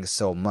something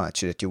so much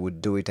that you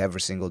would do it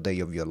every single day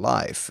of your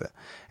life,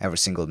 every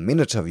single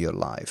minute of your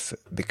life,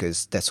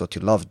 because that's what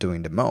you love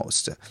doing the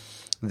most,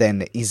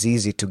 then it's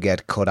easy to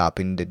get caught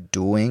up in the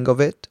doing of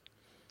it,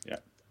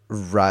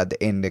 rather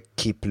than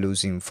keep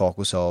losing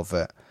focus of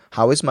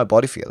how is my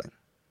body feeling?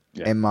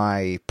 Yeah. Am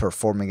I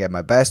performing at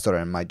my best, or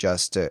am I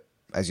just,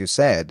 as you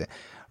said,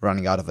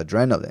 running out of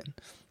adrenaline?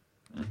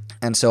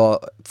 And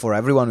so, for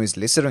everyone who is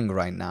listening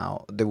right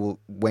now,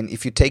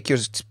 if you take your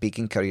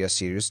speaking career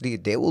seriously,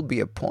 there will be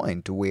a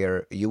point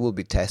where you will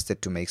be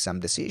tested to make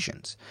some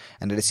decisions.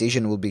 And the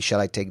decision will be,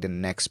 shall I take the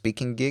next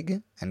speaking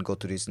gig and go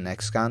to this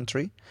next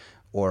country?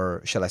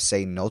 Or shall I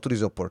say no to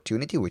this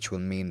opportunity, which will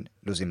mean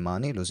losing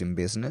money, losing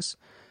business,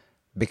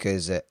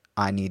 because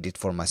I need it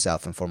for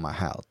myself and for my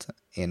health?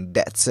 And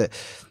that's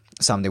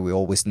something we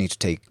always need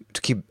to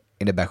keep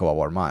in the back of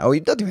our mind, or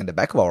not even in the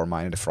back of our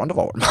mind, in the front of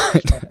our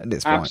mind at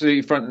this point.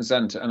 Absolutely front and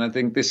center. And I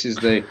think this is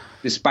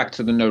this back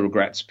to the no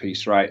regrets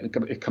piece, right?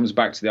 It comes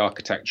back to the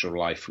architecture of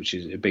life, which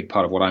is a big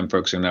part of what I'm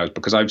focusing on now, is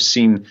because I've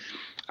seen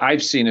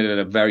it at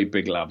a very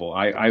big level.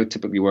 I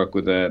typically work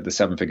with the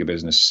 7-figure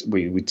business.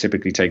 We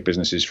typically take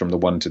businesses from the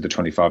 1 to the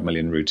 25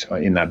 million route,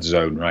 in that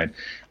zone, right?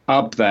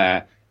 Up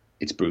there,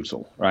 it's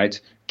brutal, right?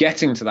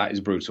 Getting to that is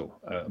brutal,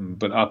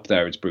 but up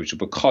there it's brutal,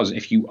 because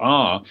if you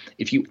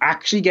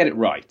actually get it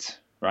right,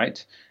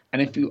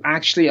 and if you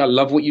actually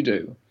love what you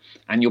do,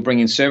 and you're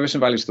bringing service and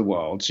value to the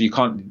world, so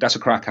that's a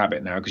crack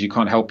habit now, because you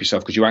can't help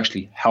yourself, because you're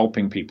actually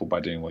helping people by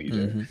doing what you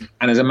do.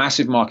 And there's a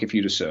massive market for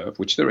you to serve,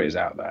 which there is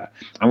out there,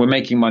 and we're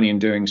making money in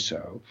doing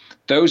so.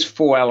 Those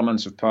 4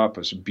 elements of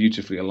purpose are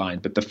beautifully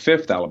aligned, but the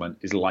 5th element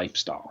is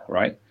lifestyle,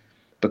 right?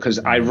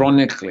 Because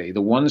ironically,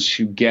 the ones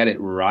who get it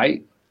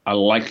right are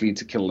likely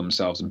to kill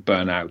themselves and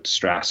burn out,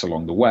 stress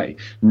along the way.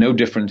 No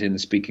different in the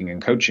speaking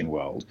and coaching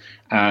world.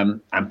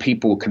 And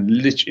people can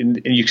literally,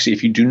 and you can see,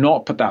 if you do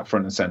not put that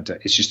front and center,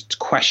 it's just a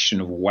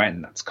question of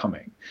when that's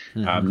coming,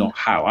 not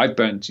how. I've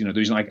burnt, the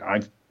reason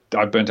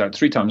I've burnt out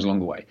 3 times along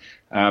the way,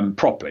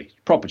 proper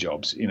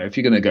jobs. If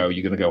you're going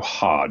to go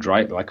hard,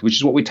 right? Which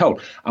is what we're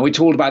told. And we're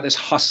told about this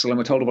hustle, and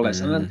we're told about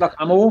this. And then, look,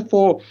 I'm all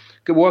for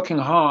working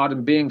hard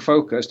and being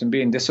focused and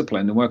being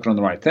disciplined and working on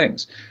the right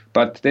things.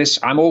 But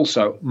I'm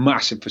also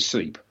massive for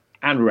sleep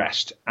and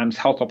rest and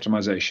health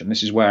optimization.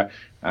 This is where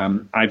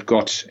I've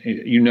got,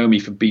 you know me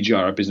for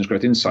BGR, Business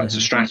Growth Insights.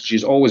 The strategy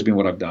has always been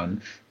what I've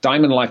done.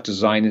 Diamond Life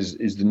Design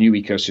is the new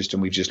ecosystem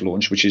we've just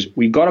launched, which is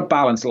we've got to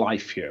balance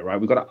life here, right?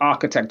 We've got to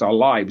architect our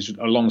lives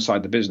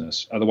alongside the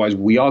business. Otherwise,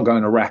 we are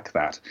going to wreck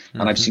that.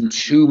 And I've seen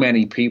too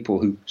many people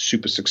who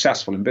super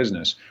successful in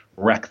business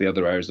wreck the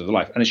other areas of their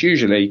life. And it's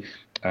usually,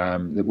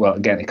 well,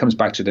 again, it comes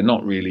back to they're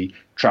not really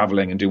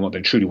traveling and doing what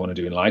they truly want to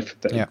do in life.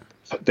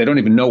 They don't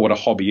even know what a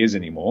hobby is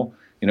anymore.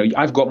 You know,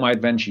 I've got my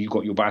adventure, you've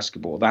got your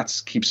basketball.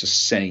 That keeps us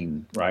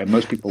sane, right?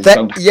 Most people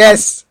don't.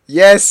 Yes.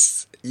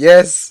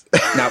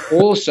 Now,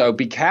 also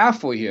be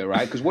careful here,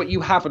 right? Because what you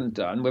haven't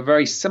done, we're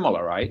very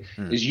similar, right?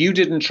 Is you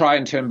didn't try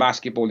and turn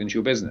basketball into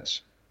your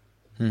business.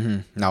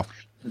 No.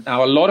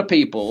 Now, a lot of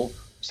people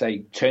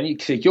say,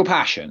 take your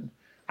passion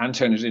and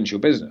turn it into your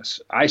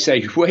business. I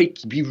say,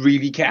 wait, be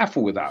really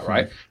careful with that,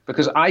 right?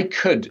 Because I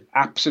could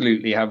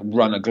absolutely have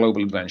run a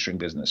global adventuring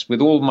business with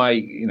all my,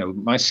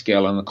 my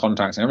skill and the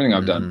contacts and everything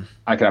I've done.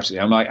 I could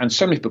absolutely. And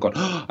so many people have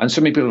gone, and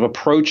so many people have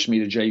approached me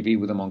to JV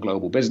with them on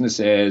global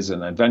businesses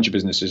and adventure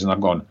businesses, and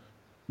I've gone,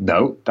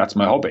 no, that's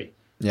my hobby.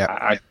 Yeah,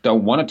 I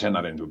don't want to turn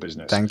that into a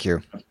business. Thank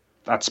you.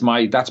 That's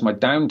my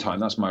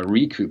downtime. That's my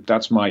recoup.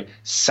 That's my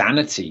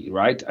sanity,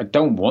 right? I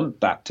don't want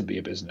that to be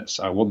a business.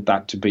 I want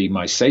that to be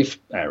my safe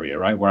area,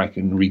 right, where I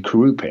can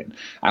regroup in.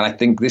 And I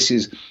think this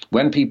is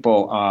when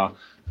people are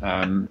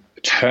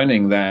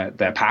turning their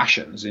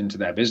passions into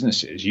their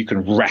businesses, you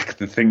can wreck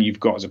the thing you've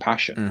got as a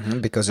passion.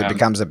 Because it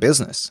becomes a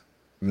business.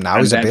 Now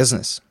it's a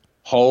business.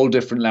 Whole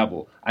different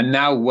level. And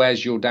now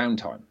where's your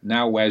downtime?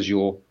 Now where's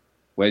your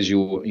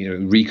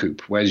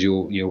recoup? Where's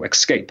your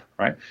escape,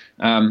 right?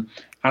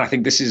 And I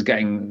think this is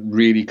getting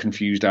really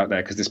confused out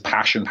there because this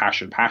passion.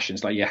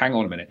 It's like, hang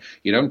on a minute.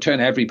 You don't turn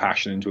every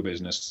passion into a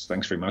business.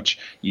 Thanks very much.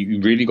 You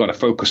really got to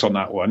focus on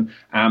that one.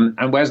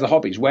 And where's the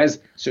hobbies?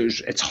 So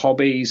it's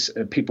hobbies.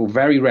 People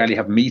very rarely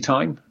have me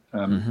time.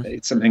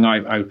 It's something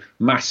I'm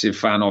massive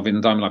fan of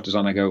in Diamond Life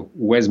Design. I go,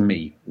 where's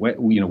me?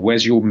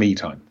 Where's your me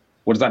time?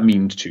 What does that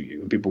mean to you?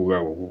 And people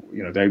go,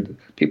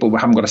 people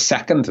haven't got a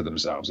second to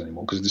themselves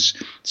anymore because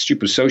this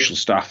stupid social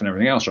stuff and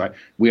everything else, right?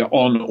 We are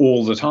on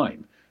all the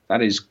time.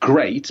 That is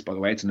great, by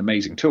the way. It's an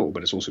amazing tool,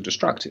 but it's also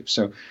destructive.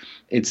 So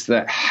it's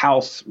the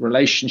health,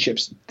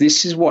 relationships.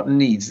 This is what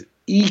needs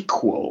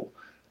equal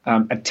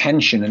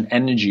attention and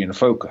energy and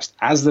focus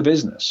as the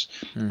business.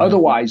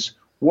 Otherwise,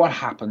 what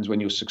happens when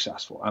you're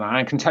successful? And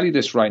I can tell you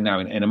this right now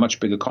in a much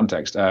bigger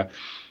context. I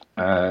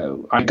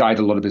guide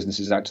a lot of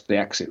businesses out to the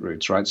exit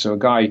routes, right? So a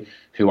guy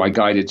who I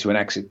guided to an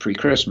exit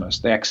pre-Christmas,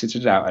 they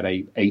exited out at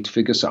a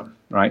 8-figure sum,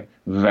 right?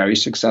 Very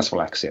successful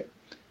exit.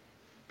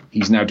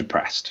 He's now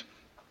depressed.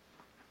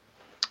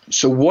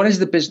 So what is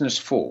the business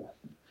for?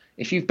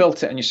 If you've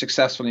built it and you're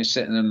successful and you're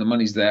sitting and the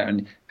money's there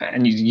and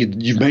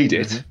you've made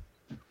it,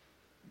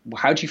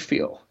 how do you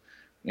feel?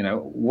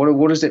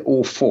 What is it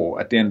all for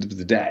at the end of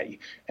the day?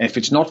 And if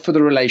it's not for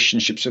the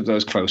relationships of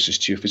those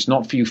closest to you, if it's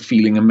not for you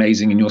feeling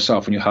amazing in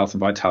yourself and your health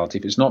and vitality,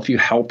 if it's not for you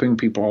helping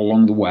people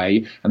along the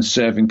way and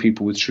serving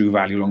people with true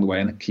value along the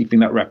way and keeping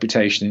that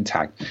reputation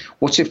intact,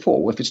 what's it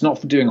for? If it's not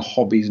for doing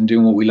hobbies and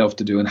doing what we love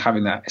to do and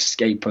having that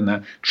escape and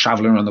that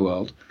traveling around the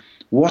world,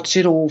 what's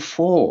it all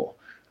for?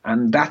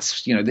 And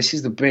that's, this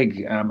is the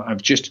big, I'm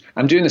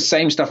doing the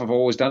same stuff I've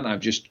always done.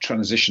 I've just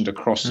transitioned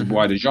across the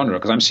wider genre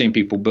because I'm seeing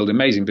people build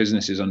amazing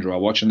businesses under our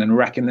watch and then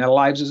wrecking their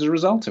lives as a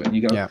result of it. And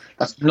you go,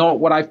 That's not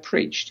what I've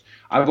preached.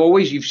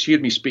 You've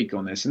heard me speak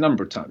on this a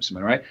number of times,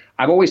 right?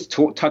 I've always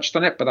touched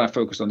on it, but I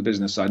focused on the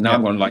business side. Now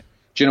I'm going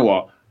do you know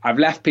what? I've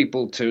left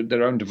people to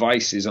their own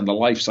devices on the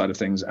life side of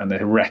things and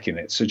they're wrecking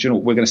it. So,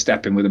 we're going to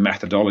step in with a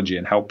methodology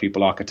and help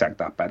people architect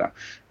that better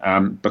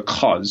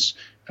because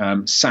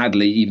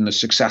sadly, even the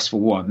successful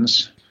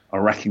ones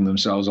are wrecking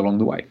themselves along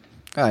the way.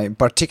 In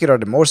particular,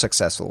 the more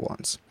successful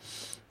ones.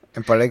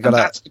 In particular,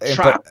 that's a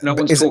trap.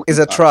 Is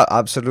a trap.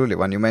 Absolutely.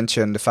 When you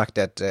mentioned the fact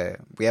that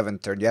you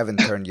haven't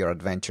turned your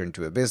adventure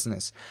into a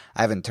business,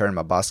 I haven't turned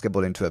my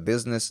basketball into a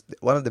business.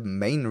 One of the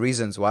main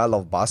reasons why I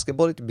love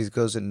basketball is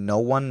because no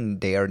one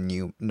there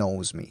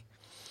knows me.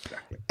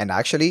 Exactly. And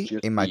actually,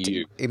 in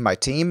my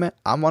team,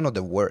 I'm one of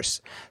the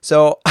worst.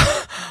 So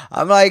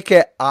I'm like,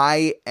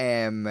 I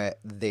am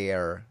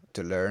there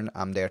to learn.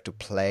 I'm there to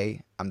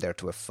play. I'm there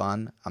to have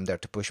fun. I'm there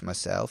to push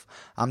myself.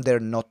 I'm there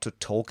not to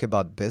talk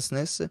about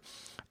business.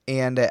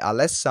 And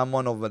unless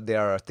someone over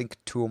there, I think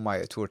two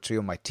or three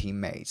of my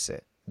teammates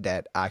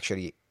that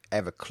actually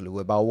have a clue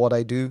about what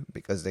I do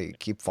because they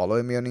keep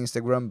following me on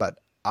Instagram. But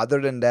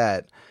other than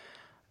that,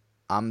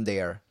 I'm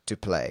there to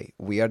play.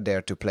 We are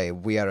there to play.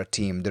 We are a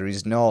team. There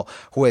is no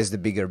who has the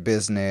bigger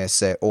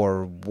business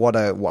or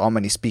how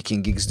many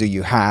speaking gigs do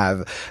you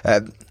have.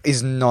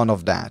 Is none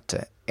of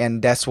that.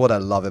 And that's what I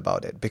love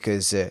about it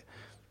because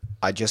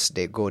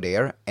they go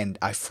there and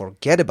I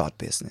forget about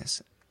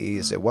business.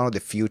 Is one of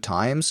the few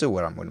times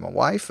where I'm with my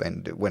wife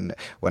and when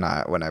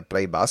I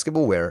play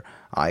basketball where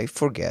I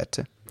forget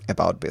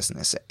about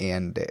business,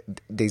 and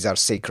these are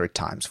sacred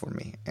times for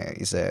me.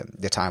 It's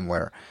the time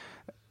where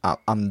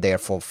I'm there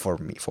for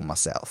me, for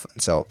myself.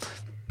 And so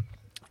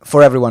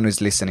for everyone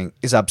who's listening,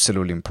 is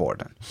absolutely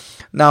important.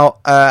 Now,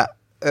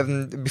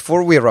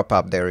 before we wrap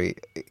up, Derry,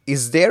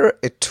 is there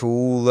a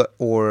tool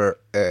or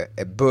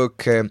a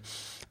book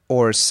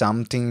or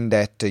something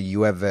that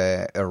you have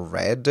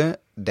read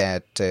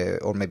that,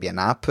 or maybe an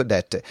app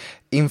that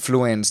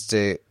influenced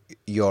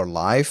your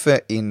life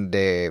in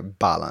the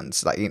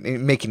balance, like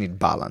in making it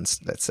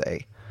balanced, let's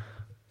say?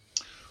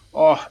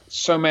 Oh,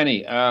 so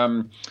many.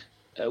 I'm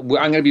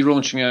going to be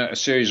launching a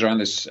series around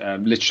this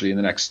literally in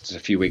the next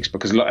few weeks,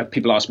 because a lot of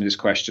people ask me this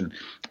question.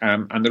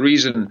 And the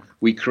reason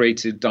we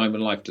created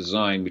Diamond Life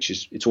Design, which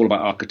is, it's all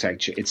about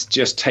architecture, it's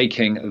just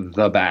taking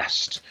the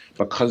best,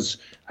 because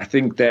I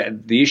think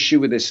that the issue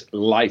with this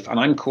life, and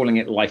I'm calling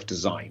it life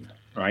design,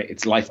 right?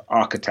 It's life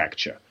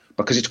architecture,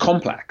 because it's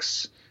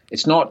complex.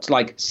 It's not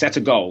like set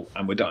a goal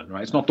and we're done,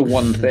 right? It's not the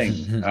one thing,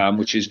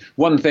 which is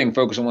one thing,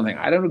 focus on one thing.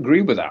 I don't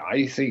agree with that.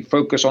 I think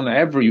focus on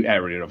every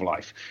area of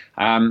life.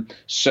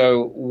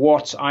 So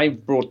what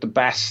I've brought the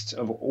best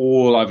of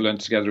all I've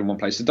learned together in one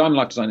place. The Diamond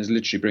Life Design is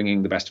literally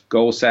bringing the best of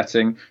goal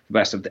setting, the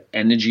best of the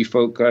energy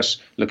focus,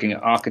 looking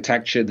at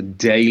architecture, the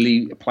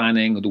daily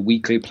planning or the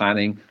weekly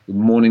planning, the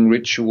morning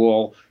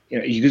ritual. You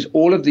know, you use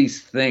all of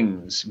these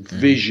things,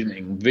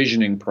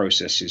 visioning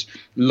processes,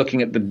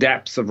 looking at the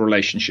depth of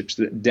relationships,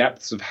 the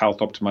depths of health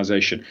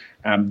optimization.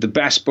 The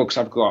best books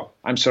I've got,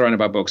 I'm surrounded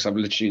by books. I've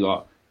literally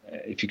got,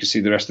 if you can see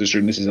the rest of this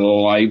room, this is a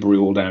library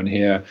all down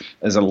here.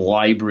 There's a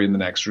library in the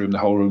next room. The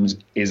whole room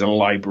is a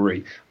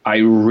library. I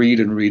read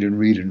and read and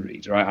read and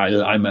read, right?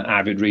 I'm an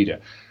avid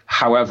reader.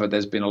 However,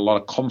 there's been a lot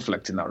of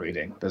conflict in that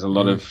reading. There's a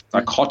lot of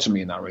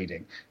dichotomy in that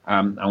reading.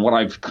 And what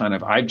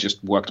I've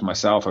just worked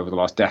myself over the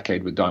last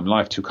decade with Diamond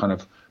Life to kind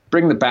of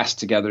bring the best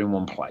together in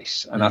one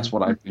place. And that's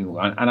what I've been,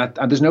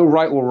 and there's no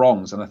right or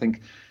wrongs. And I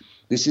think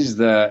this is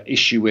the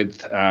issue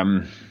with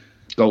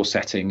goal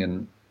setting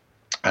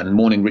and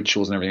morning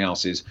rituals and everything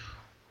else is,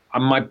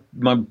 my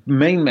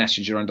main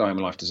message around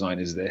Diamond Life Design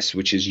is this,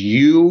 which is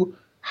you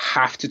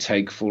have to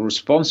take full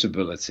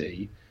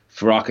responsibility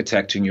for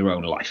architecting your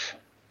own life.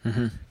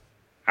 Mm-hmm.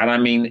 And I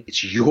mean,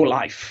 it's your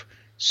life.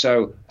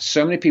 So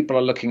many people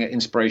are looking at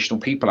inspirational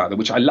people out there,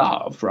 which I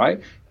love, right?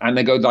 And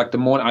they go like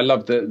I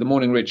love the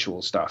morning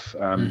ritual stuff.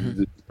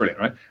 Brilliant,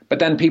 right? But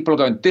then people are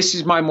going, this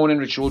is my morning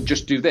ritual,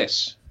 just do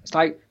this. It's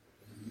like,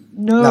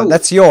 no,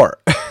 that's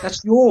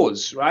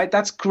yours, right?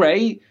 That's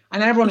great.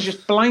 And everyone's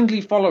just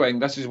blindly following,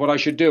 this is what I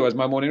should do as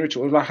my morning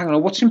ritual. Like, hang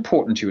on, what's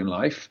important to you in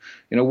life?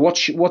 You know,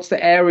 what's the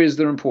areas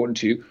that are important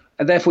to you?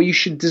 And therefore you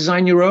should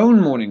design your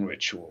own morning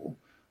ritual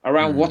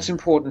around what's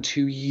important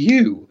to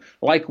you,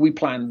 like we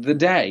planned the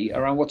day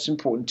around what's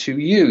important to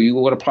you.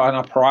 You've got to plan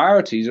our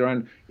priorities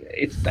around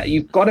it's that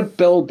you've got to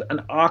build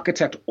and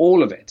architect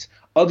all of it.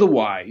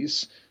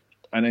 Otherwise,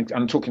 and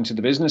I'm talking to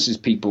the businesses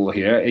people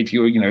here, if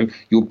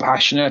you're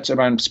passionate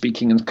about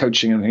speaking and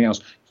coaching and everything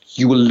else,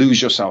 you will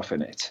lose yourself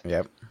in it.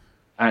 Yep.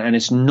 And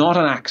it's not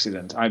an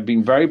accident. I've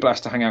been very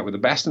blessed to hang out with the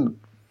best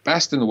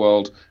in the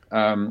world,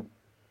 some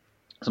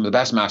of the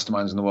best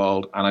masterminds in the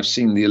world, and I've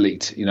seen the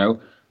elite,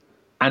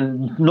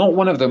 And not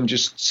one of them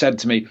just said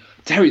to me,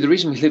 Terry, the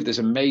reason we live this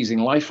amazing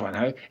life right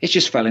now, it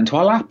just fell into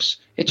our laps.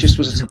 It just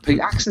was a complete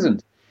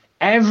accident.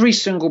 Every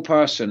single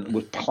person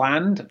was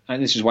planned,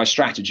 and this is why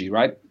strategy,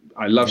 right?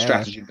 I love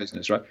strategy in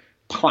business, right?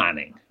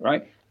 Planning,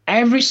 right?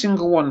 Every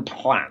single one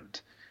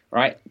planned,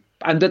 right?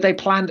 And that they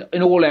planned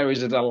in all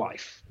areas of their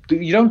life.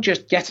 You don't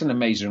just get an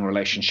amazing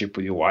relationship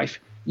with your wife.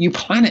 You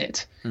plan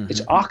it. It's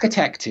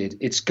architected,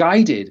 it's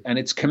guided, and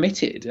it's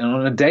committed. And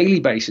on a daily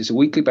basis, a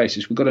weekly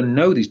basis, we've got to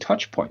know these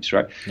touch points,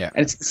 right? Yeah.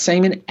 And it's the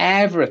same in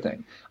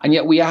everything. And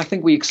yet I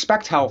think we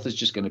expect health is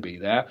just going to be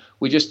there.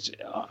 We just,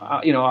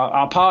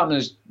 our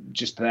partner's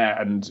just there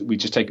and we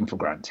just take them for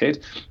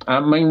granted.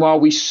 Meanwhile,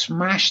 we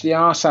smash the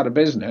arse out of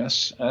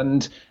business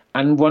and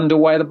wonder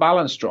why the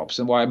balance drops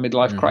and why a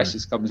midlife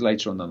crisis comes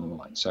later on down the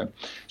line.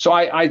 So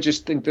I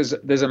just think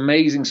there's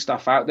amazing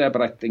stuff out there,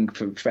 but I think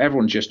for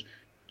everyone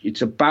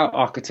it's about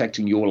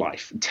architecting your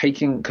life,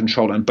 taking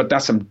control, but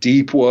that's some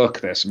deep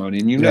work there, Simone,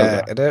 and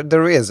that.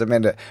 There is. I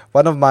mean,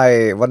 one of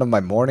my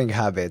morning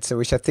habits,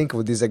 which I think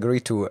would disagree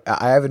to,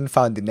 I haven't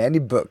found in any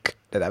book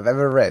that I've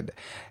ever read,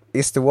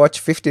 is to watch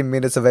 15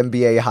 minutes of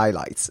NBA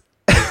highlights.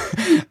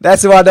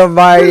 That's one of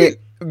my,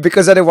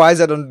 because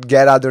otherwise I don't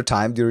get other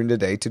time during the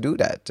day to do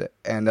that,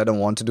 and I don't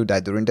want to do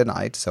that during the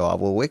night. So I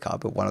will wake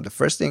up, and one of the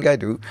first thing I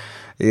do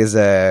is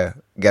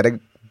get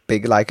a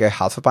big, like a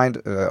half a pint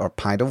or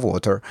pint of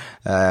water,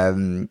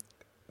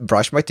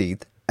 brush my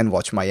teeth, and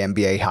watch my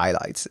NBA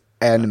highlights,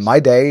 and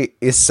my day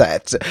is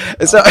set.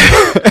 So,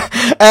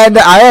 and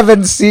I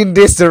haven't seen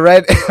this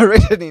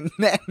written in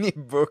any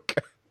book,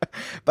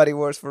 but it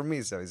works for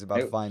me. So it's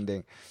about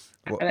finding.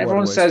 And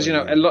everyone says,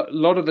 a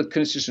lot of the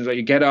constituents that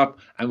you get up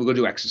and we're going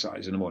to do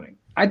exercise in the morning.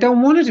 I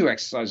don't want to do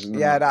exercises in the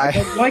Yeah, morning. I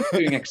don't like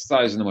doing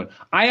exercise in the morning.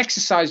 I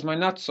exercise my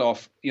nuts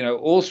off,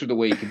 all through the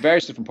week at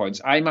various different points.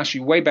 I'm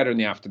actually way better in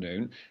the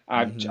afternoon.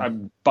 I've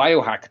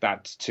biohacked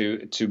that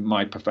to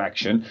my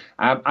perfection,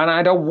 and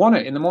I don't want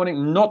it in the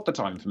morning. Not the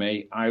time for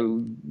me.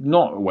 I'm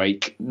not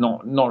awake.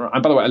 Not.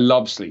 And by the way, I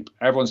love sleep.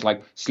 Everyone's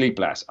like sleep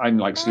less. I'm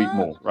like sleep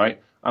more.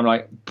 Right? I'm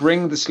like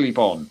bring the sleep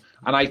on.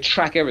 And I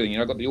track everything.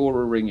 I've got the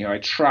Oura Ring here. I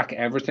track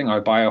everything. I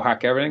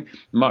biohack everything.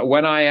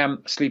 When I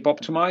am sleep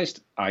optimized,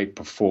 I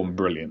perform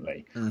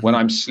brilliantly. When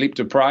I'm sleep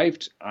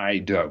deprived, I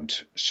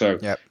don't. So,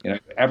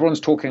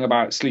 everyone's talking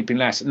about sleeping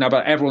less. Now,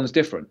 but everyone's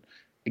different.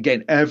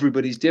 Again,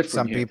 everybody's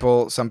different.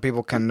 Some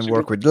people can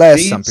work with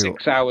less. Some people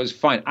 6 hours,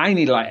 fine. I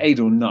need like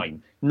 8 or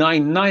 9.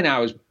 9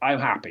 hours, I'm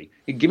happy.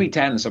 Give me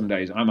 10 some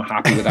days, I'm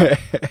happy with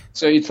that.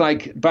 So it's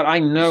like, but I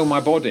know my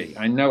body.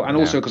 I know, and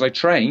also because I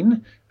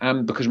train.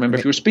 Because remember,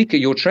 if you're a speaker,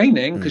 you're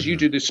training because you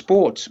do the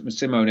sport,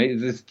 Simone.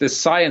 The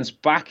science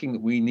backing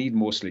that we need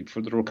more sleep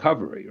for the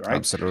recovery, right?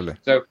 Absolutely.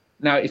 So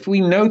now, if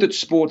we know that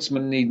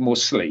sportsmen need more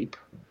sleep,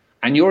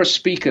 and you're a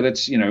speaker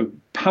that's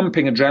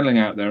pumping adrenaline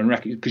out there, and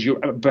because you're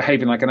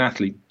behaving like an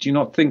athlete, do you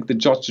not think the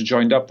dots are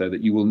joined up there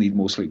that you will need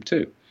more sleep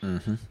too?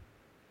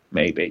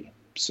 Maybe.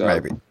 So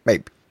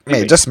maybe,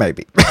 just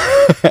maybe.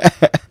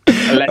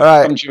 Let's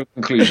come to your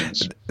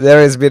conclusions.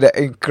 There has been an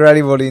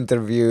incredible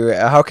interview.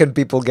 How can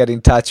people get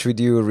in touch with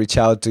you, reach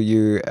out to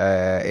you,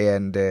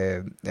 and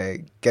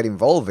get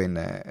involved in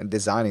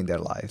designing their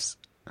lives?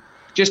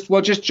 Just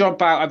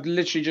jump out. I've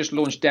literally just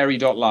launched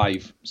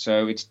Deri.live.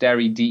 So it's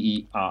Deri,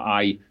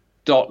 DERI.live.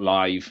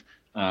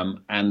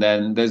 And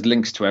then there's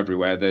links to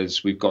everywhere.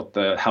 We've got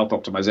the health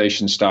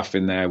optimization stuff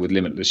in there with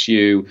Limitless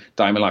You,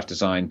 Diamond Life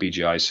Design,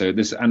 BGI. So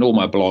and all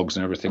my blogs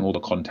and everything, all the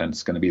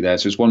content's going to be there.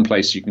 So it's one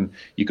place you can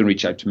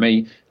reach out to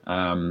me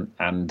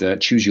and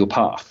choose your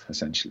path,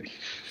 essentially.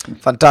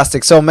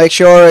 Fantastic. So make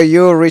sure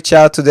you reach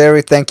out to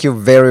Deri. Thank you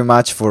very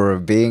much for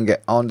being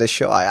on the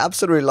show. I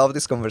absolutely love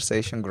this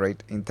conversation.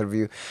 Great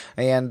interview.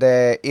 And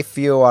if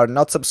you are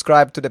not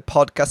subscribed to the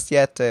podcast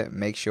yet,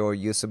 make sure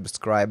you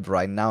subscribe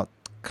right now.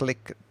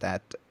 Click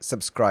that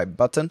subscribe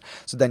button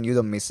so then you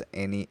don't miss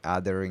any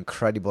other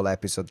incredible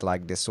episode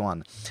like this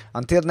one.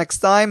 Until next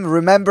time,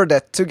 remember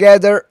that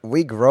together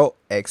we grow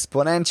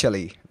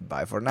exponentially.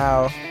 Bye for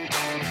now.